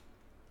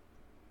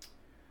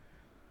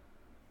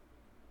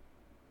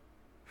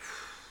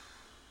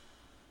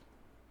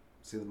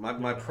 See,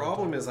 my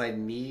problem is I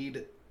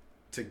need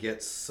to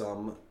get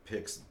some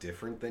picks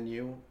different than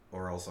you,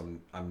 or else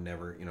I'm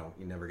never,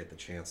 you never get the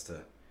chance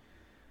to.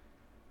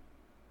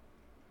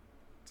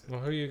 Well,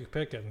 who are you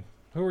picking?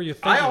 Who are you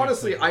thinking? I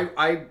honestly,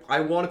 I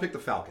want to pick the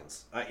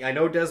Falcons. I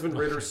know Desmond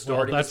Ritter's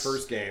starting his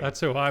first game. That's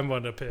who I'm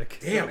going to pick.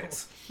 Damn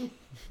it.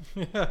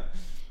 Yeah.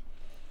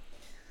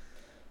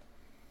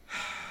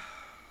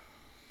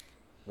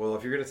 Well,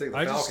 if you're going to take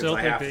the Falcons,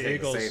 I have to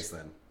take the Saints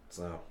then.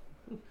 So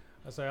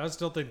I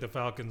still think the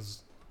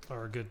Falcons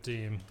are a good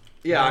team.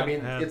 Yeah, I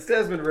mean, it's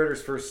Desmond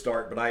Ritter's first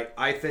start, but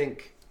I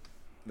think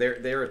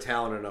they're a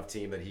talented enough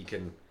team that he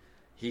can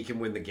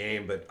win the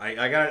game. But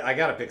I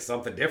got to pick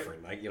something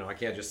different. I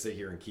can't just sit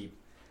here and keep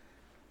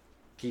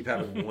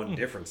having one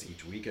difference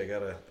each week. I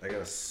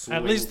gotta swing.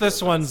 At least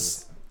this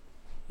one's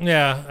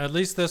at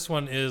least this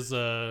one is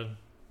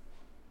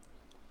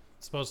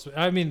supposed to.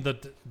 I mean,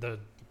 the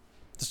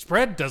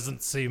spread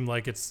doesn't seem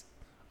like it's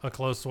a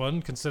close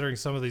one considering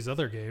some of these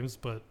other games,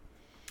 but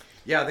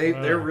yeah,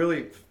 they're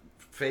really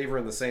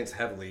favoring the Saints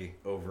heavily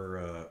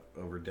over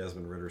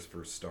Desmond Ritter's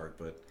first start.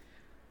 But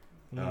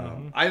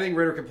I think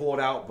Ritter can pull it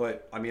out.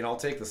 But I mean, I'll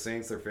take the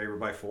Saints. They're favored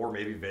by 4.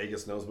 Maybe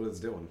Vegas knows what it's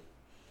doing.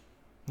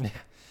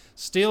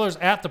 Steelers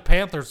at the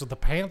Panthers, with the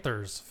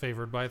Panthers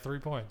favored by 3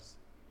 points.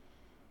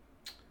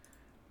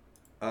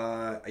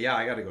 Yeah,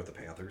 I got to go with the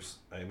Panthers.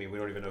 I mean, we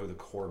don't even know who the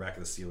quarterback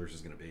of the Steelers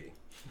is going to be.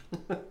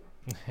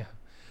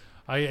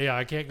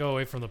 I can't go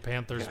away from the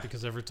Panthers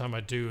because every time I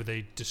do,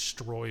 they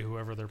destroy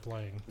whoever they're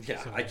playing.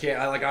 Yeah, so.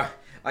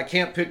 I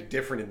can't pick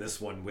different in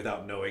this one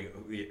without knowing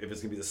if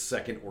it's going to be the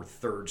second or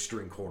third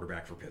string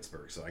quarterback for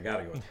Pittsburgh. So I got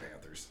to go with the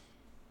Panthers.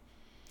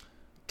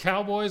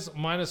 Cowboys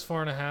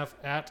 -4.5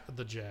 at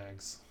the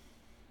Jags.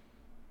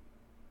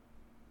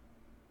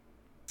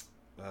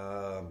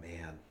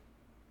 Man.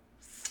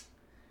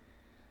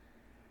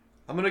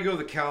 I'm going to go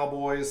the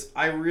Cowboys.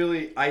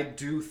 I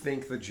do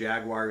think the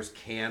Jaguars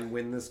can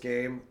win this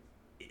game.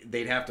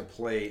 They'd have to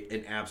play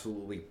an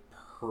absolutely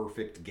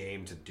perfect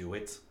game to do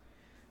it.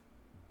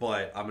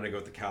 But I'm going to go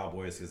with the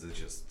Cowboys because it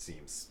just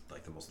seems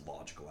like the most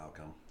logical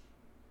outcome.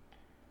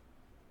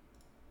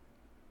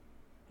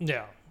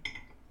 Yeah.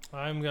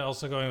 I'm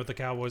also going with the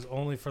Cowboys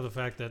only for the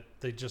fact that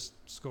they just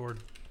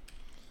scored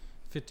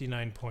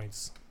 59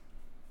 points.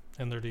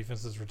 And their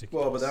defense is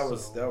ridiculous. Well, but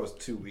that was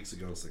 2 weeks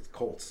ago. It's like the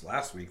Colts.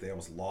 Last week, they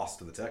almost lost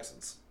to the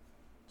Texans.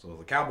 So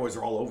the Cowboys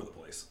are all over the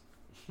place.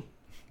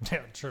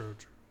 Yeah, true.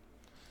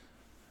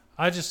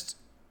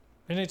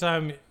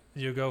 Anytime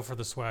you go for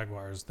the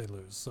Swagwires, they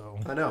lose. So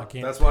I know.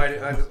 That's why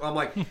I'm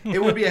like,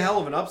 it would be a hell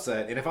of an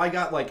upset. And if I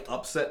got like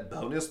upset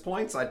bonus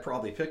points, I'd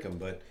probably pick them.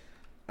 But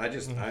I'm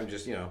just got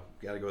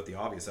to go with the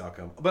obvious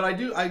outcome. But I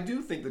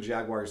do think the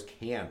Jaguars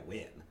can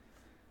win.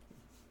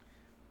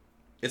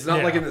 It's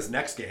not like in this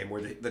next game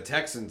where the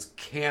Texans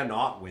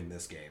cannot win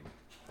this game.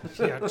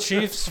 Yeah,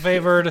 Chiefs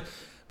favored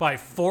by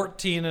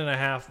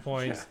 14.5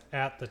 points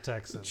at the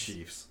Texans.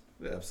 Chiefs.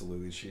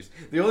 Absolutely Chiefs.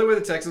 The only way the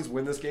Texans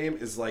win this game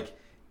is like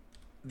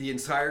the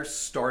entire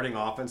starting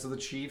offense of the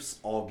Chiefs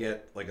all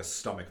get like a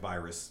stomach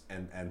virus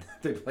and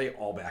they play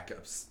all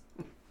backups.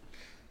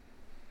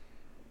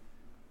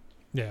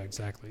 Yeah,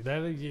 exactly.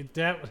 That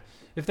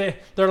if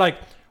they're like,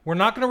 we're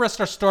not going to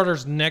rest our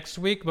starters next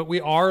week, but we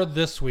are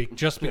this week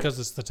just because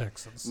it's the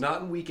Texans.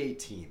 Not in week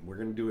 18. We're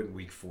going to do it in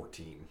week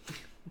 14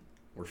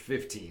 or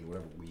 15,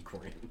 whatever week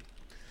we're in.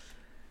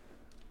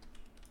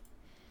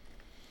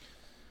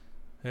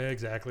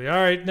 Exactly. All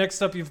right,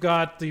 next up you've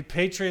got the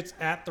Patriots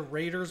at the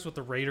Raiders, with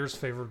the Raiders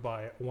favored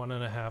by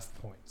 1.5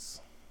 points.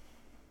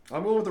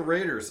 I'm going with the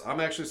Raiders. I'm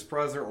actually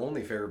surprised they're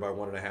only favored by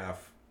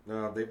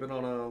 1.5. They've been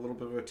on a little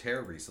bit of a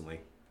tear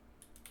recently.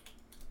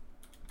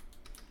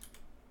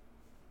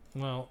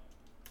 Well,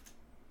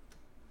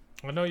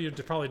 I know you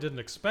probably didn't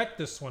expect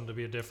this one to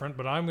be different,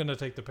 but I'm going to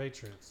take the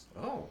Patriots.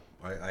 Oh,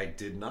 I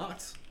did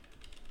not.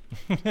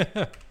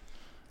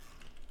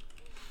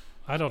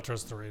 I don't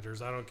trust the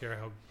Raiders. I don't care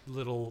how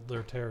little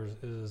their tear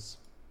is.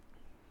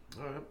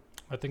 All right.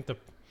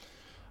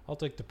 I'll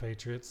take the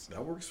Patriots.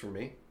 That works for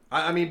me.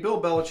 I mean,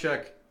 Bill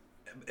Belichick,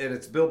 and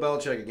it's Bill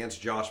Belichick against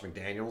Josh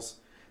McDaniels.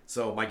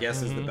 So my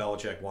guess is that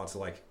Belichick wants to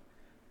like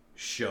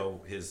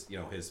show his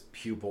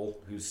pupil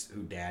who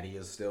daddy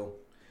is still.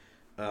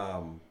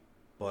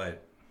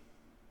 But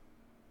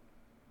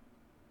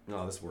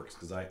no, this works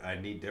because I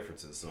need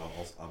differences, so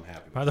I'm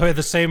happy with By the way,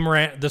 the same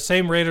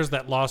Raiders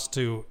that lost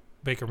to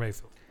Baker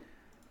Mayfield.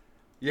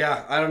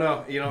 Yeah, I don't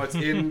know. It's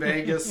in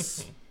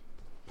Vegas.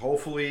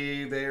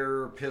 Hopefully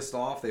they're pissed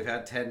off. They've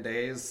had 10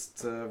 days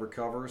to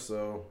recover,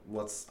 so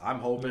I'm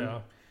hoping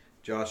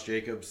Josh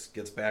Jacobs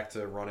gets back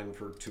to running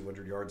for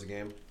 200 yards a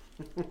game.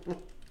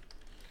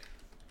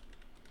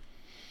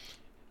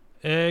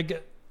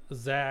 Ed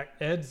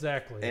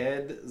Zackley.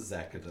 Ed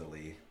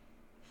Zackley.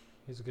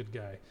 He's a good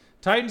guy.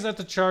 Titans at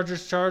the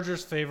Chargers.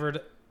 Chargers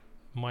favored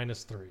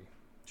 -3.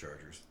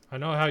 Chargers. I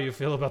know how you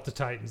feel about the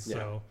Titans, yeah,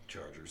 so.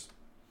 Chargers.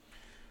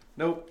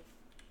 Nope.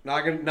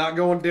 Not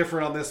going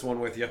different on this one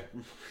with you.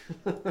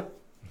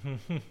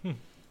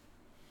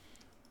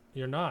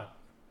 You're not.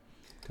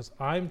 Because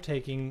I'm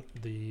taking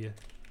the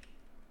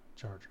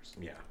Chargers.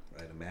 Yeah,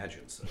 I'd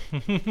imagine so.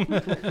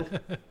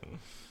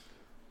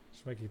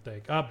 Just make you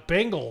think.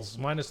 Bengals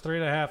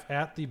 -3.5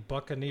 at the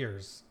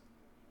Buccaneers.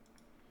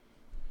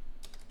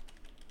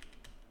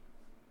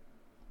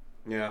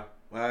 Yeah,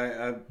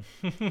 I'm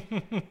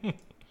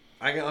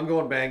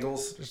going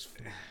Bengals.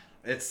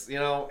 It's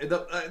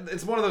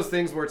it's one of those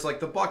things where it's like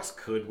the Bucs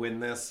could win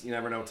this. You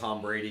never know.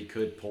 Tom Brady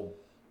could pull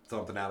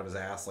something out of his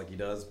ass like he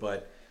does,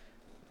 but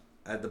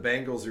the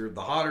Bengals are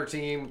the hotter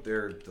team.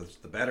 They're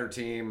the better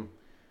team.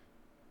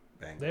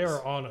 Bengals. They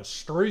are on a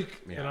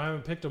streak, and I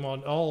haven't picked them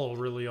all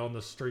really on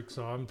the streak,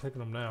 so I'm picking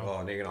them now. Oh,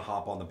 and you're gonna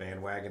hop on the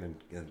bandwagon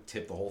and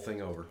tip the whole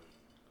thing over.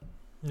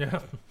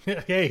 Yeah.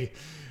 Hey,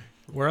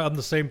 we're on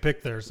the same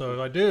pick there, so if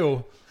I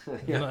do,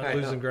 you're not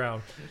losing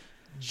ground.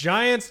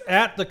 Giants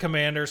at the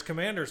Commanders.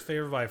 Commanders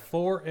favored by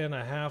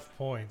 4.5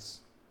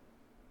 points.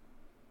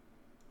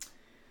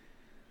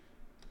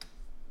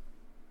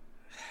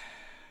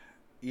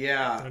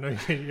 Yeah. I know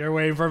you're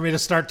waiting for me to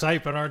start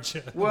typing, aren't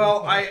you?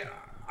 Well,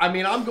 I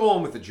mean, I'm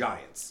going with the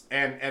Giants,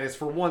 and it's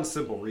for one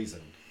simple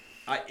reason.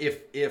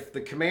 If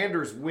the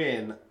Commanders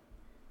win,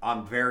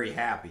 I'm very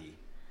happy.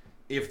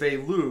 If they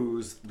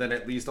lose, then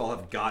at least I'll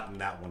have gotten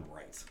that one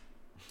right.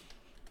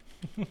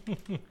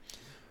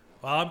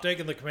 Well, I'm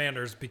taking the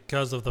Commanders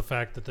because of the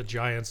fact that the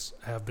Giants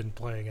have been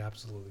playing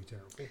absolutely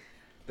terrible.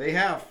 They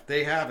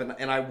have,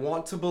 and I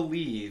want to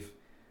believe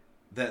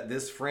that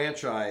this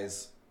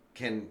franchise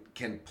can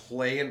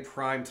play in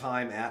prime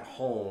time at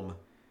home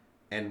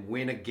and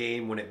win a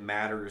game when it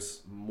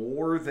matters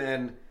more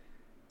than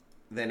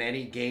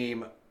any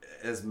game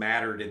has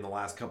mattered in the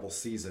last couple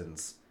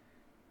seasons.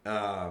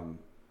 And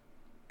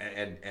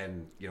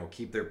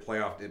keep their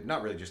playoff,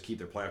 not really just keep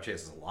their playoff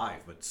chances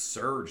alive, but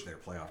surge their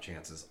playoff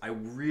chances. I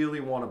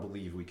really want to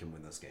believe we can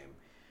win this game.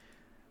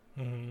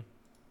 Mm-hmm.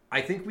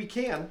 I think we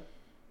can,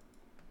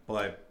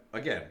 but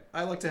again,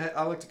 I like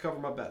to cover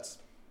my bets.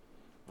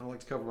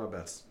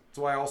 That's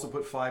why I also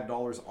put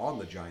 $5 on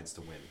the Giants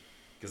to win,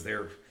 because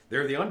they're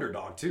the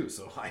underdog too.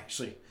 So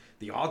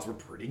the odds were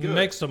pretty good.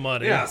 Make some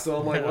money. Yeah. So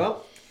I'm like,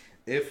 well,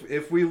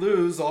 if we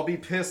lose, I'll be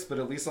pissed, but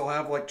at least I'll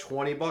have like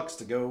 $20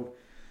 to go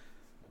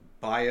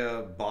buy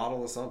a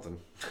bottle of something.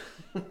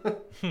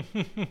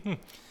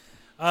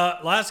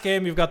 Last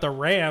game, you've got the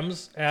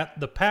Rams at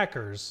the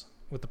Packers,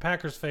 with the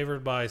Packers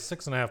favored by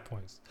 6.5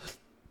 points.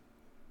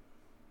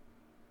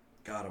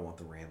 God, I want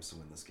the Rams to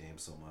win this game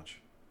so much.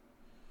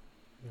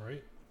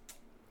 Right.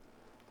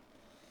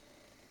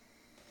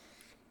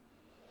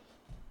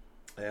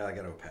 Yeah, I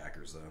got to go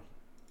Packers, though.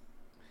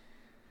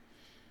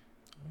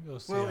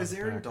 Well, is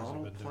Aaron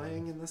Donald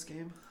playing in this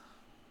game?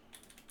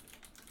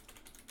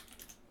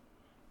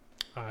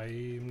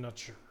 I'm not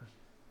sure.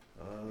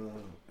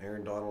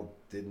 Aaron Donald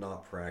did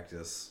not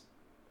practice,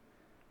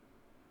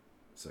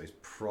 so he's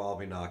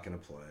probably not going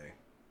to play.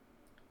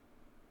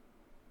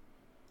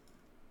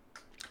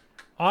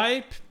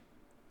 I'm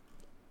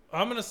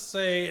going to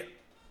say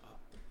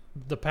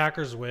the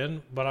Packers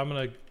win, but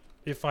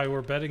if I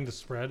were betting the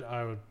spread,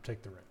 I would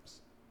take the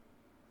Rams.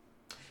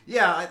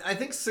 Yeah, I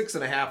think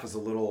 6.5 is a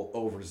little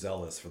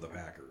overzealous for the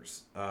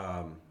Packers.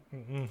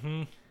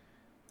 Mm-hmm.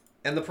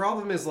 And the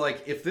problem is,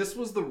 like, if this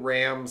was the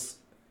Rams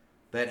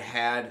that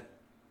had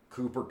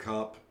Cooper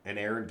Kupp and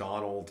Aaron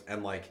Donald,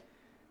 and, like,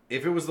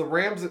 if it was the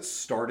Rams that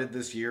started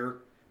this year,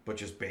 but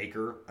just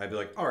Baker, I'd be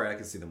like, all right, I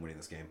can see them winning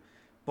this game.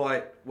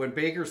 But when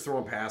Baker's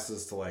throwing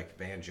passes to, like,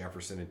 Van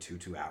Jefferson and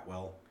Tutu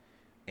Atwell,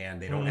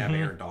 and they don't have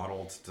Aaron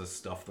Donald to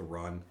stuff the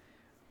run,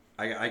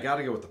 I got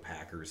to go with the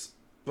Packers.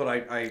 But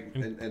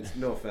and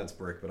no offense,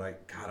 Brick, but I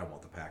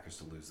want the Packers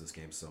to lose this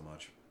game so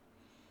much.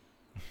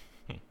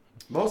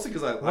 Mostly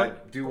because I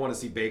do want to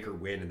see Baker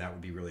win, and that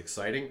would be really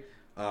exciting.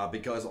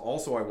 Because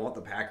also I want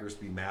the Packers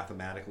to be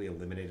mathematically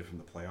eliminated from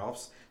the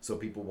playoffs, so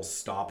people will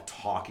stop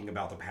talking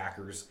about the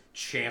Packers'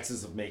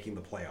 chances of making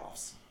the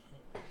playoffs.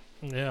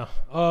 Yeah.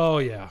 Oh,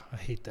 yeah. I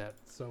hate that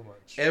so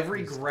much.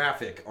 Every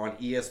graphic on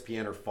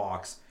ESPN or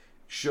Fox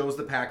shows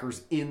the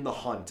Packers in the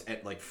hunt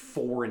at like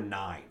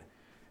 4-9.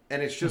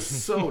 And it's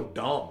just so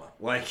dumb.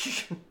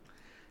 Like,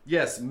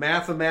 yes,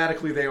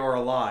 mathematically they are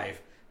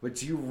alive, but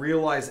do you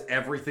realize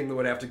everything that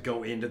would have to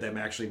go into them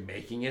actually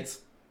making it?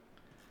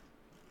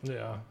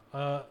 Yeah,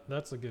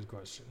 that's a good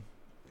question.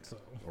 Yeah. So,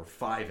 or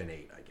 5-8,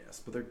 I guess.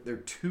 But they're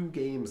 2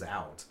 games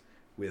out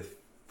with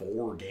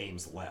 4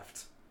 games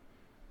left.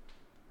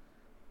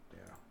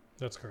 Yeah,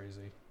 that's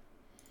crazy.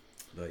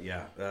 But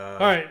yeah. All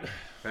right.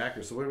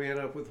 Packers. So what do we end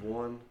up with?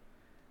 1,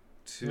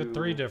 2, with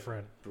 3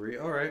 different. 3.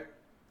 All right.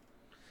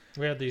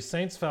 We had the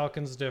Saints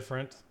Falcons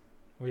different.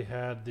 We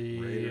had the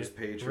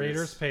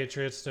Raiders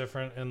Patriots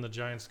different, and the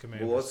Giants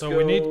Commanders. Well, so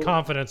we need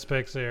confidence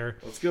picks here.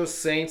 Let's go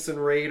Saints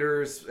and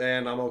Raiders,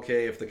 and I'm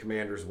okay if the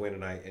Commanders win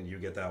tonight and you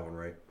get that one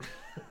right.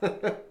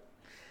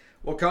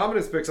 Well,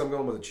 confidence picks, I'm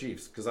going with the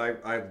Chiefs because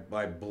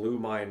I blew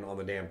mine on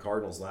the damn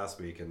Cardinals last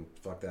week, and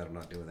fuck that, I'm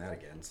not doing that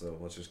again. So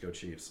let's just go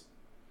Chiefs.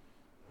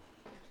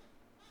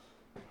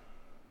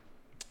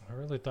 I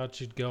really thought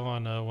you'd go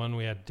on one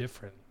we had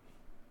different.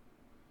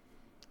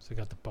 So you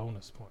got the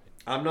bonus point.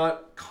 I'm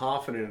not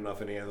confident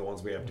enough in any of the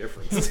ones we have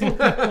different.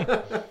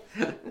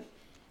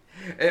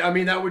 I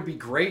mean, that would be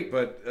great,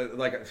 but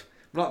I'm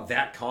not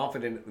that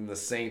confident in the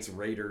Saints,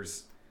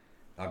 Raiders.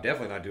 I'm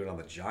definitely not doing it on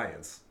the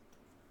Giants.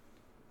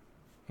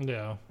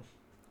 Yeah.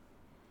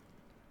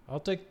 I'll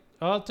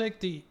take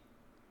the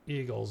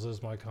Eagles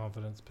as my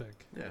confidence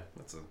pick. Yeah,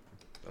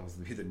 that was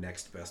be the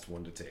next best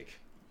one to take.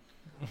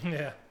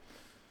 Yeah.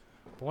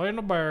 Playing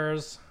the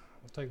Bears.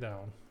 I'll take that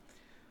one.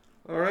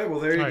 All right, well,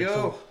 there you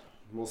go.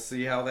 We'll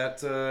see how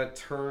that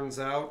turns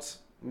out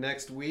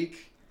next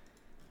week.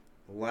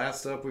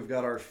 Last up, we've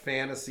got our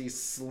fantasy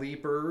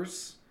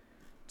sleepers.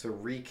 To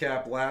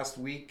recap last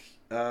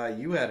week,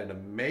 you had an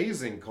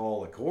amazing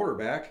call at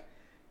quarterback.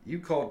 You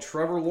called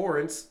Trevor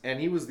Lawrence, and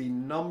he was the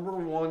number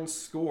 1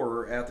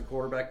 scorer at the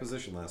quarterback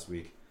position last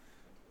week.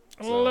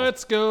 So,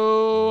 let's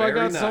go. I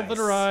got something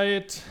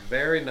right.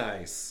 Very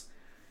nice.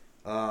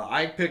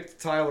 I picked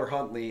Tyler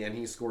Huntley, and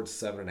he scored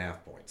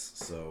 7.5 points.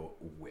 So,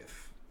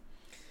 whiff.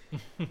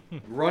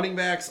 Running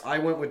backs, I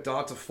went with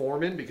Donta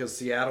Foreman because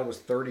Seattle was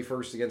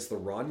 31st against the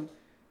run.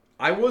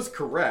 I was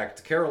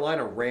correct.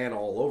 Carolina ran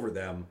all over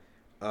them,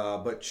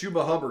 but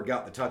Chuba Hubbard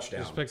got the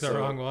touchdown. Just picked the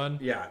wrong one?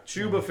 Yeah,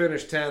 Chuba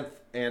finished 10th,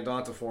 and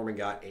Donta Foreman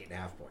got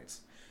 8.5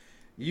 points.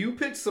 You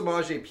picked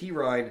Samaje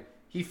Perine.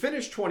 He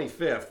finished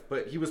 25th,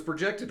 but he was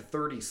projected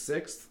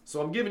 36th,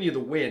 so I'm giving you the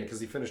win because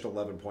he finished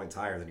 11 points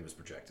higher than he was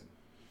projected.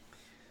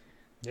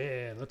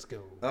 Yeah, let's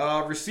go.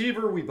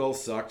 Receiver, we both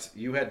sucked.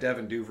 You had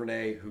Devin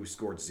Duvernay, who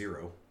scored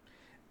 0.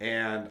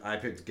 And I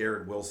picked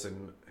Garrett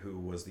Wilson, who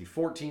was the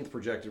 14th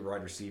projected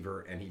wide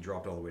receiver, and he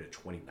dropped all the way to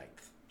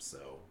 29th.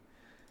 So,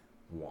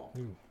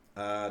 womp.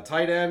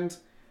 Tight end,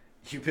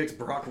 you picked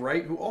Brock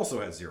Wright, who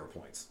also had 0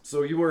 points.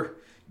 So you were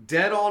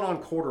dead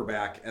on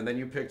quarterback, and then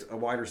you picked a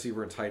wide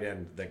receiver and tight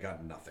end that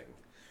got nothing.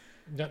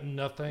 Got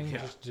nothing. Yeah.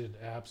 Just did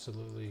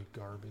absolutely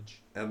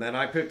garbage. And then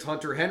I picked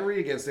Hunter Henry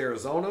against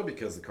Arizona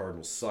because the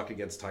Cardinals suck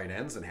against tight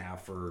ends and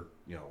have for,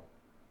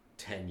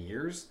 10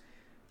 years.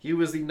 He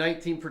was the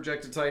 19th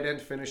projected tight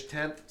end, finished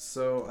 10th,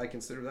 so I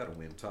consider that a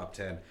win, top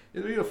 10.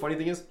 And the funny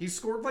thing is, he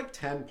scored like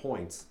 10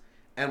 points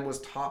and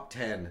was top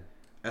 10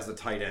 as a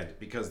tight end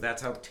because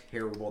that's how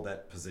terrible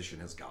that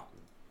position has gotten.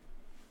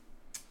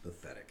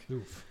 Pathetic.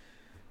 Oof.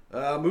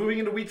 Moving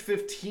into week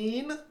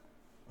 15,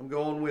 I'm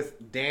going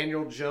with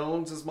Daniel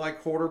Jones as my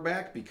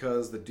quarterback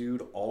because the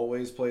dude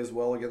always plays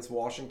well against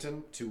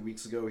Washington. 2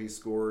 weeks ago, he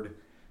scored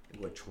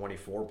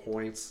 24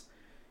 points.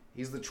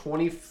 He's the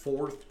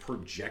 24th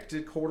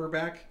projected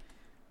quarterback.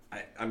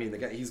 I mean, the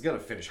guy, he's going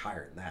to finish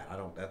higher than that.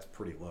 That's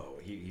pretty low.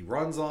 He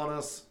runs on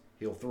us.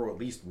 He'll throw at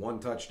least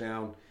 1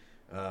 touchdown.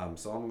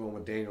 So I'm going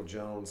with Daniel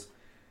Jones.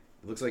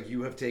 It looks like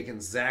you have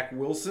taken Zach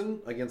Wilson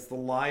against the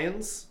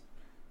Lions.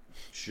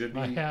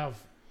 I have.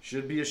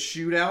 Should be a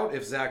shootout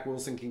if Zach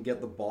Wilson can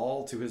get the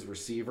ball to his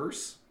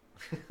receivers.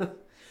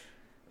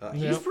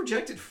 He's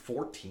projected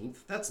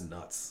 14th. That's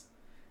nuts.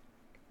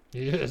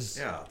 He is.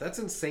 Yeah, that's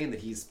insane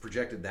that he's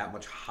projected that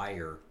much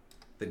higher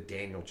than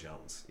Daniel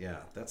Jones. Yeah,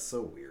 that's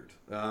so weird.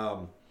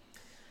 For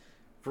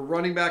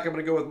running back, I'm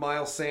going to go with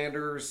Miles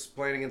Sanders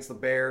playing against the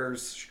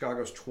Bears.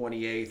 Chicago's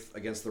 28th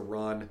against the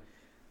run.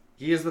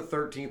 He is the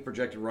 13th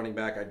projected running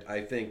back.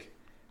 I think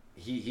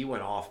he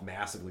went off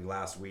massively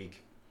last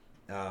week.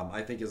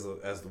 I think as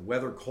the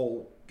weather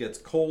gets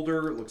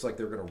colder, it looks like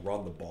they're going to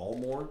run the ball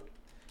more.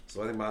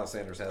 So I think Miles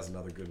Sanders has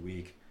another good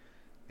week.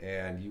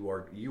 And you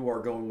are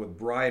going with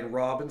Brian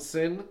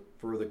Robinson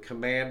for the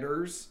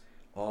Commanders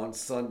on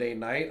Sunday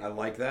night. I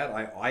like that.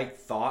 I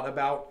thought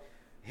about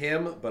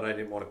him, but I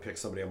didn't want to pick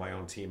somebody on my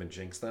own team and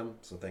jinx them.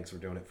 So thanks for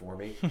doing it for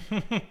me.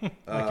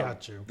 I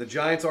got you. The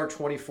Giants are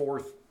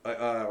 24th.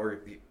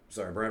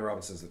 Brian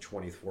Robinson's the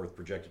 24th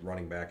projected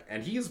running back,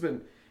 and he's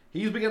been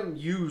getting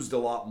used a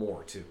lot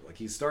more too. Like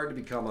he's starting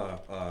to become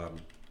a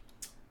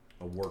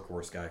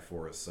workhorse guy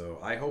for us. So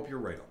I hope you're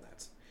right on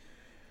that.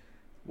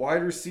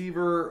 Wide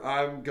receiver,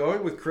 I'm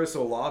going with Chris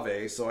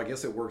Olave, so I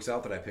guess it works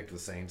out that I picked the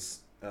Saints.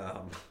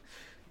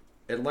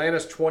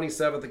 Atlanta's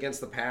 27th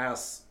against the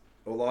pass.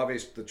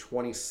 Olave's the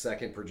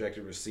 22nd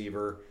projected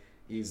receiver.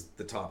 He's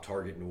the top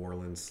target in New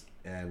Orleans.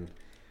 And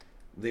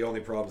the only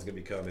problem is going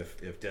to become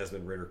if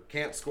Desmond Ridder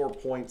can't score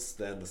points,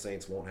 then the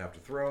Saints won't have to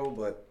throw.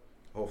 But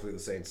hopefully the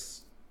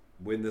Saints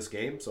win this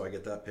game, so I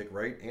get that pick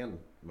right. And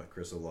my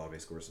Chris Olave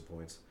scores some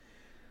points.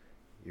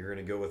 You're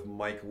going to go with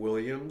Mike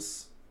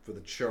Williams for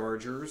the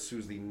Chargers,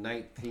 who's the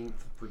 19th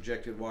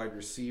projected wide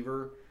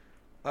receiver.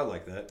 I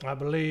like that. I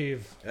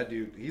believe. That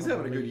dude, he's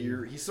having a good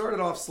year. He started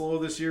off slow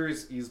this year.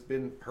 He's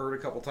been hurt a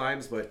couple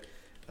times, but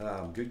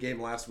good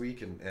game last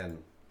week,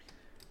 and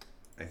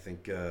I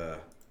think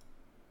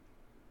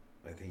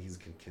he's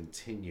can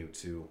continue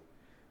to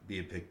be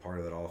a big part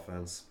of that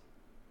offense.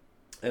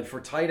 And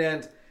for tight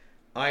end,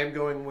 I am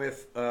going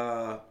with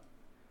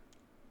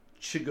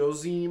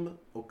Chigoziem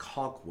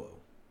Okonkwo.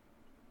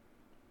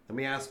 Let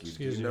me ask you,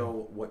 do you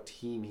know what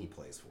team he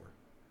plays for?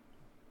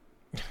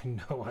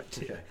 No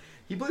idea. Okay.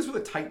 He plays for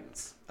the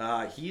Titans.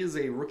 He is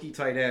a rookie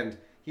tight end.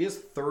 He has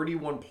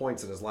 31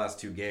 points in his last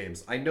 2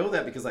 games. I know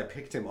that because I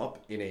picked him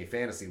up in a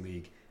fantasy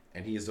league,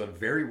 and he has done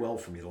very well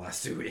for me the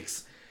last 2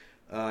 weeks.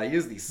 He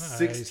is the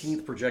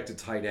 16th projected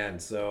tight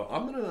end, so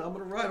I'm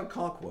gonna ride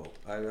Okonkwo.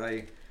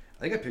 I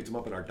think I picked him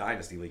up in our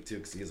dynasty league too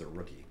because he is a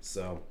rookie.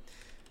 So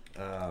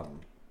I'm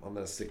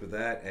gonna stick with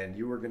that. And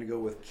you are gonna go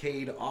with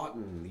Cade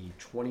Otton, the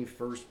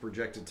 21st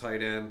projected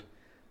tight end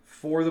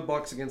for the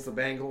Bucs against the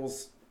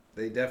Bengals.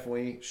 They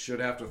definitely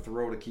should have to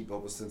throw to keep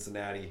up with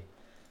Cincinnati.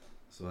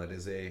 So that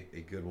is a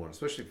good one,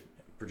 especially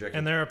projected.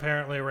 And they're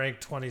apparently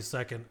ranked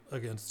 22nd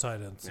against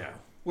tight ends. So. Yeah.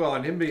 Well,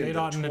 and him being Cade the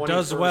Otton 21st.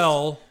 does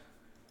well.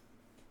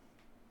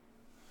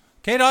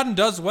 Cade Otton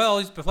does well.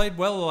 He's played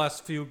well the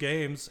last few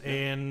games.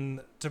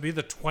 And to be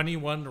the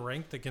 21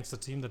 ranked against a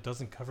team that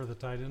doesn't cover the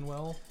tight end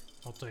well,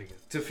 I'll take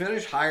it. To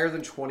finish higher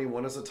than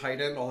 21 as a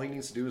tight end, all he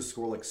needs to do is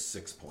score like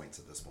 6 points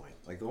at this point.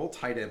 Like the whole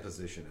tight end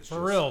position is For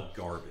just real.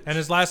 garbage. And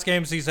his last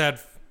games, he's had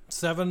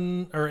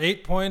 7 or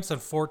 8 points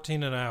and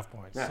 14.5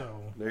 points. Yeah,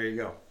 So there you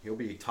go. He'll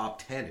be top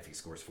 10 if he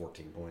scores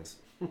 14 points.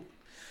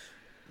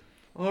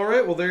 All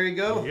right, well there you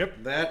go.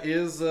 Yep. That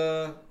is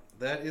the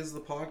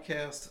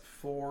podcast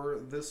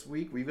for this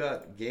week. We've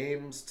got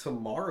games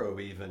tomorrow,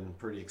 even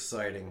pretty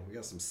exciting. We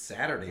got some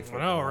Saturday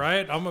football. I know,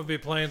 right? I'm gonna be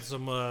playing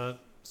some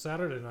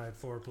Saturday night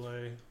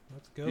foreplay.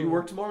 Let's go. Do you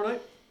work tomorrow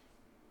night?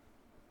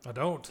 I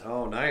don't.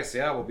 Oh, nice.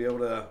 Yeah, we'll be able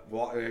to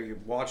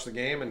watch the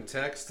game and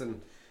text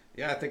and.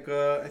 Yeah, I think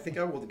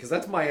I will, because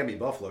that's Miami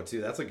Buffalo too.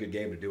 That's a good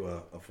game to do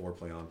a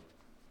foreplay on.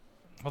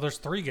 Well, there's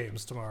 3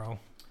 games tomorrow.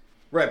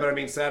 Right, but I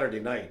mean Saturday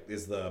night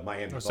is the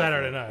Miami. Buffalo.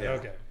 Saturday night. Yeah.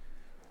 Okay.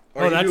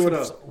 Are you doing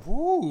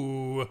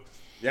ooh.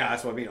 Yeah,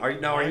 that's what I mean. Are you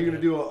going to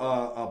do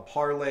a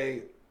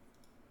parlay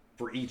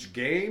for each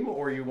game,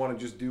 or you want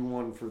to just do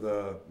one for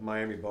the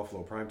Miami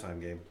Buffalo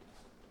primetime game?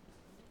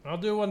 I'll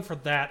do one for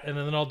that, and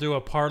then I'll do a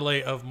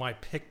parlay of my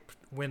pick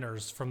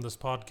winners from this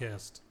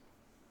podcast.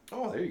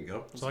 Oh, there you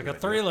go. That's so like a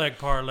 3-leg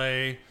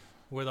parlay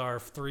with our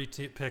 3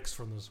 picks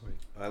from this week.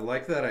 I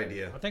like that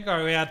idea. I think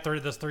we had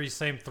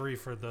same three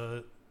for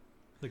the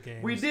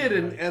game. We did,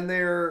 and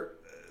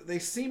they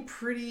seem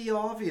pretty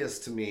obvious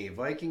to me.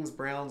 Vikings,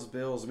 Browns,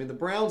 Bills. I mean, the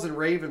Browns and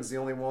Ravens the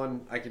only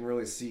one I can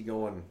really see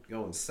going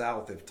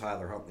south if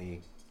Tyler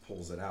Huntley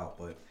pulls it out.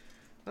 But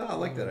I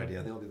like that idea.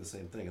 I think I'll do the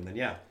same thing, and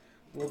then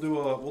we'll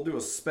do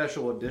a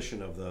special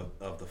edition of the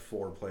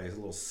foreplay, a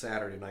little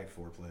Saturday night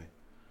foreplay.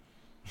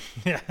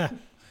 Yeah.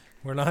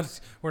 We're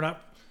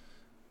not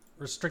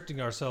restricting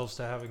ourselves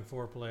to having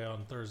foreplay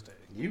on Thursday.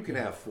 You can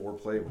have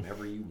foreplay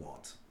whenever you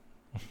want.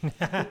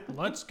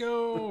 Let's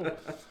go.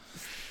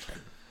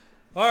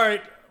 All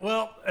right.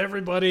 Well,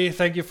 everybody,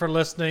 thank you for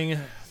listening.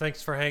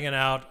 Thanks for hanging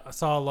out. I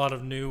saw a lot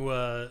of new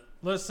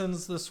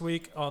listens this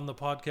week on the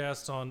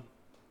podcast on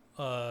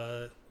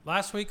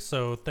last week.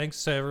 So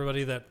thanks to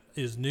everybody that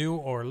is new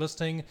or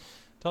listening.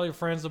 Tell your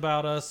friends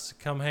about us.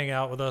 Come hang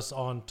out with us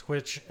on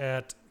Twitch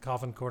at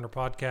Coffin Corner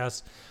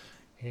Podcast.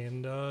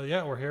 And,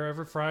 we're here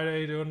every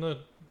Friday doing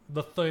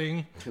the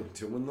thing.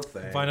 Doing the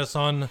thing. Find us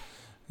on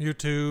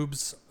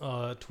YouTube's,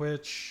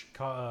 Twitch,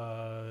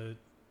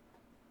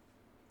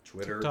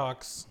 Twitter.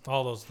 TikToks,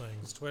 all those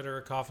things.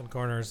 Twitter, Coffin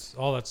Corners,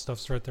 all that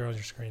stuff's right there on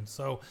your screen.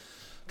 So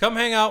come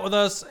hang out with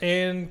us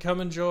and come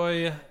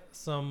enjoy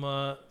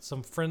some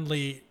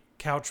friendly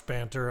couch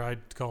banter,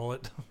 I'd call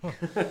it.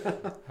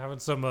 Having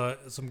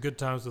some good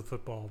times with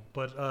football.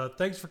 But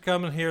thanks for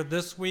coming here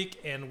this week,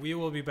 and we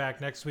will be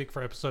back next week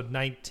for episode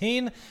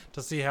 19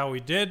 to see how we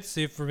did.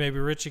 See if maybe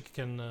Richie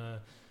can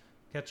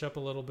catch up a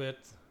little bit.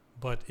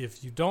 But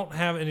if you don't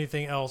have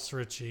anything else,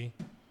 Richie,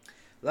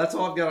 that's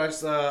all I've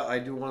got. I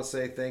do want to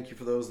say thank you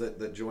for those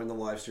that joined the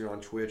live stream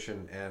on Twitch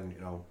and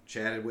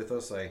chatted with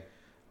us.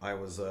 I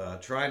was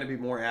trying to be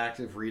more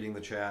active reading the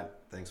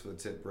chat. Thanks for the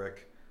tip,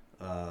 Brick.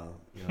 I love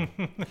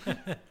him.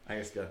 I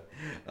just gotta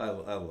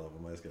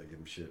give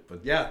him shit.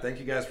 But yeah, thank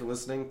you guys for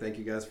listening. Thank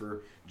you guys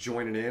for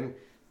joining in.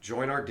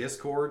 Join our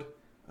Discord.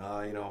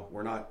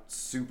 We're not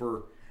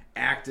super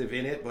active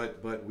in it,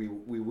 but we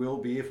will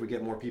be if we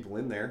get more people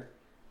in there.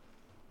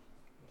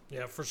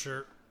 Yeah, for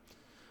sure.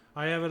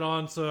 I have it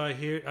on, so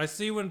I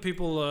see when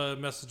people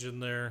message in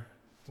there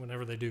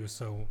whenever they do.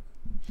 So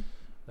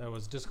that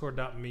was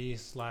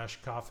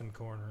discord.me/Coffin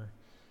Corner,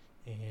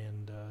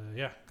 and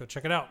go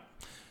check it out.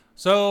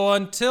 So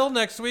until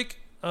next week,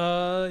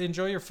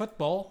 enjoy your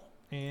football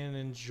and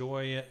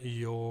enjoy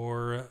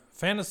your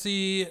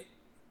fantasy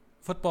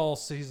football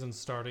season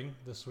starting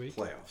this week.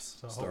 Playoffs.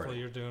 So hopefully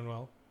you're doing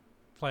well.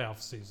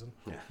 Playoff season.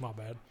 Yeah. My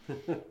bad.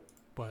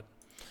 But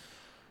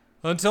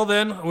until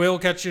then, we'll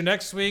catch you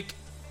next week.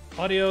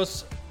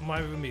 Adios, my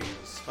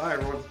amigos. Bye,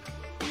 everyone.